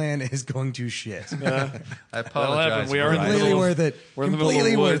 data plan is going to shit. I That'll apologize. happen. We are in the Completely middle of- worth it. we're in the middle of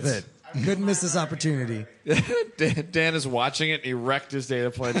Completely worth woods. it. Couldn't miss this opportunity. Dan is watching it. And he wrecked his data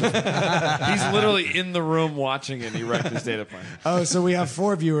plan. He's literally in the room watching it. And he wrecked his data plan. Oh, so we have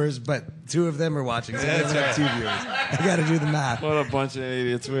 4 viewers, but 2 of them are watching. So we only have 2 viewers. I got to do the math. What a bunch of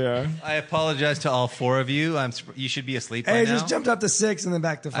idiots we are. I apologize to all 4 of you. You should be asleep by Hey, now. just jumped up to 6 and then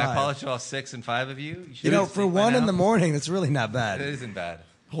back to 5. I apologize to all 6 and 5 of you. You know, for 1 in the morning, that's really not It bad. isn't bad.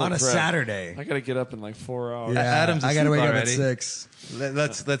 on a crap. Saturday. I got to get up in like 4 hours. Yeah, Adam's I got to asleep wake up at already. 6.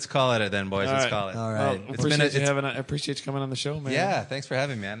 Let's call it then, boys. All Let's right. call it. All Well, right. I appreciate you coming on the show, man. Yeah, thanks for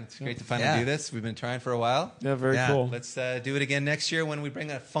having me, man. It's great to finally do this. We've been trying for a while. Yeah, very Yeah. cool. Let's do it again next year when we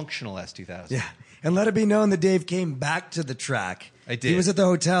bring a functional S2000. Yeah. And let it be known that Dave came back to the track. I did. He was at the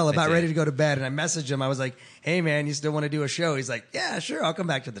hotel about did. ready to go to bed, and I messaged him. I was like, hey, man, you still want to do a show? He's like, yeah, sure, I'll come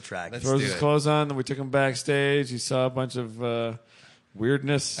back to the track. Let's Throws do his it. clothes on, then we took him backstage. He saw a bunch of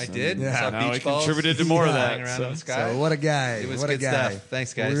weirdness. I did. Yeah. Saw Now he beach balls contributed to more of that. flying around in the sky. So what a guy. It was what good a guy. stuff.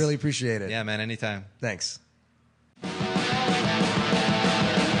 Thanks, guys. We really appreciate it. Yeah, man. Anytime. Thanks.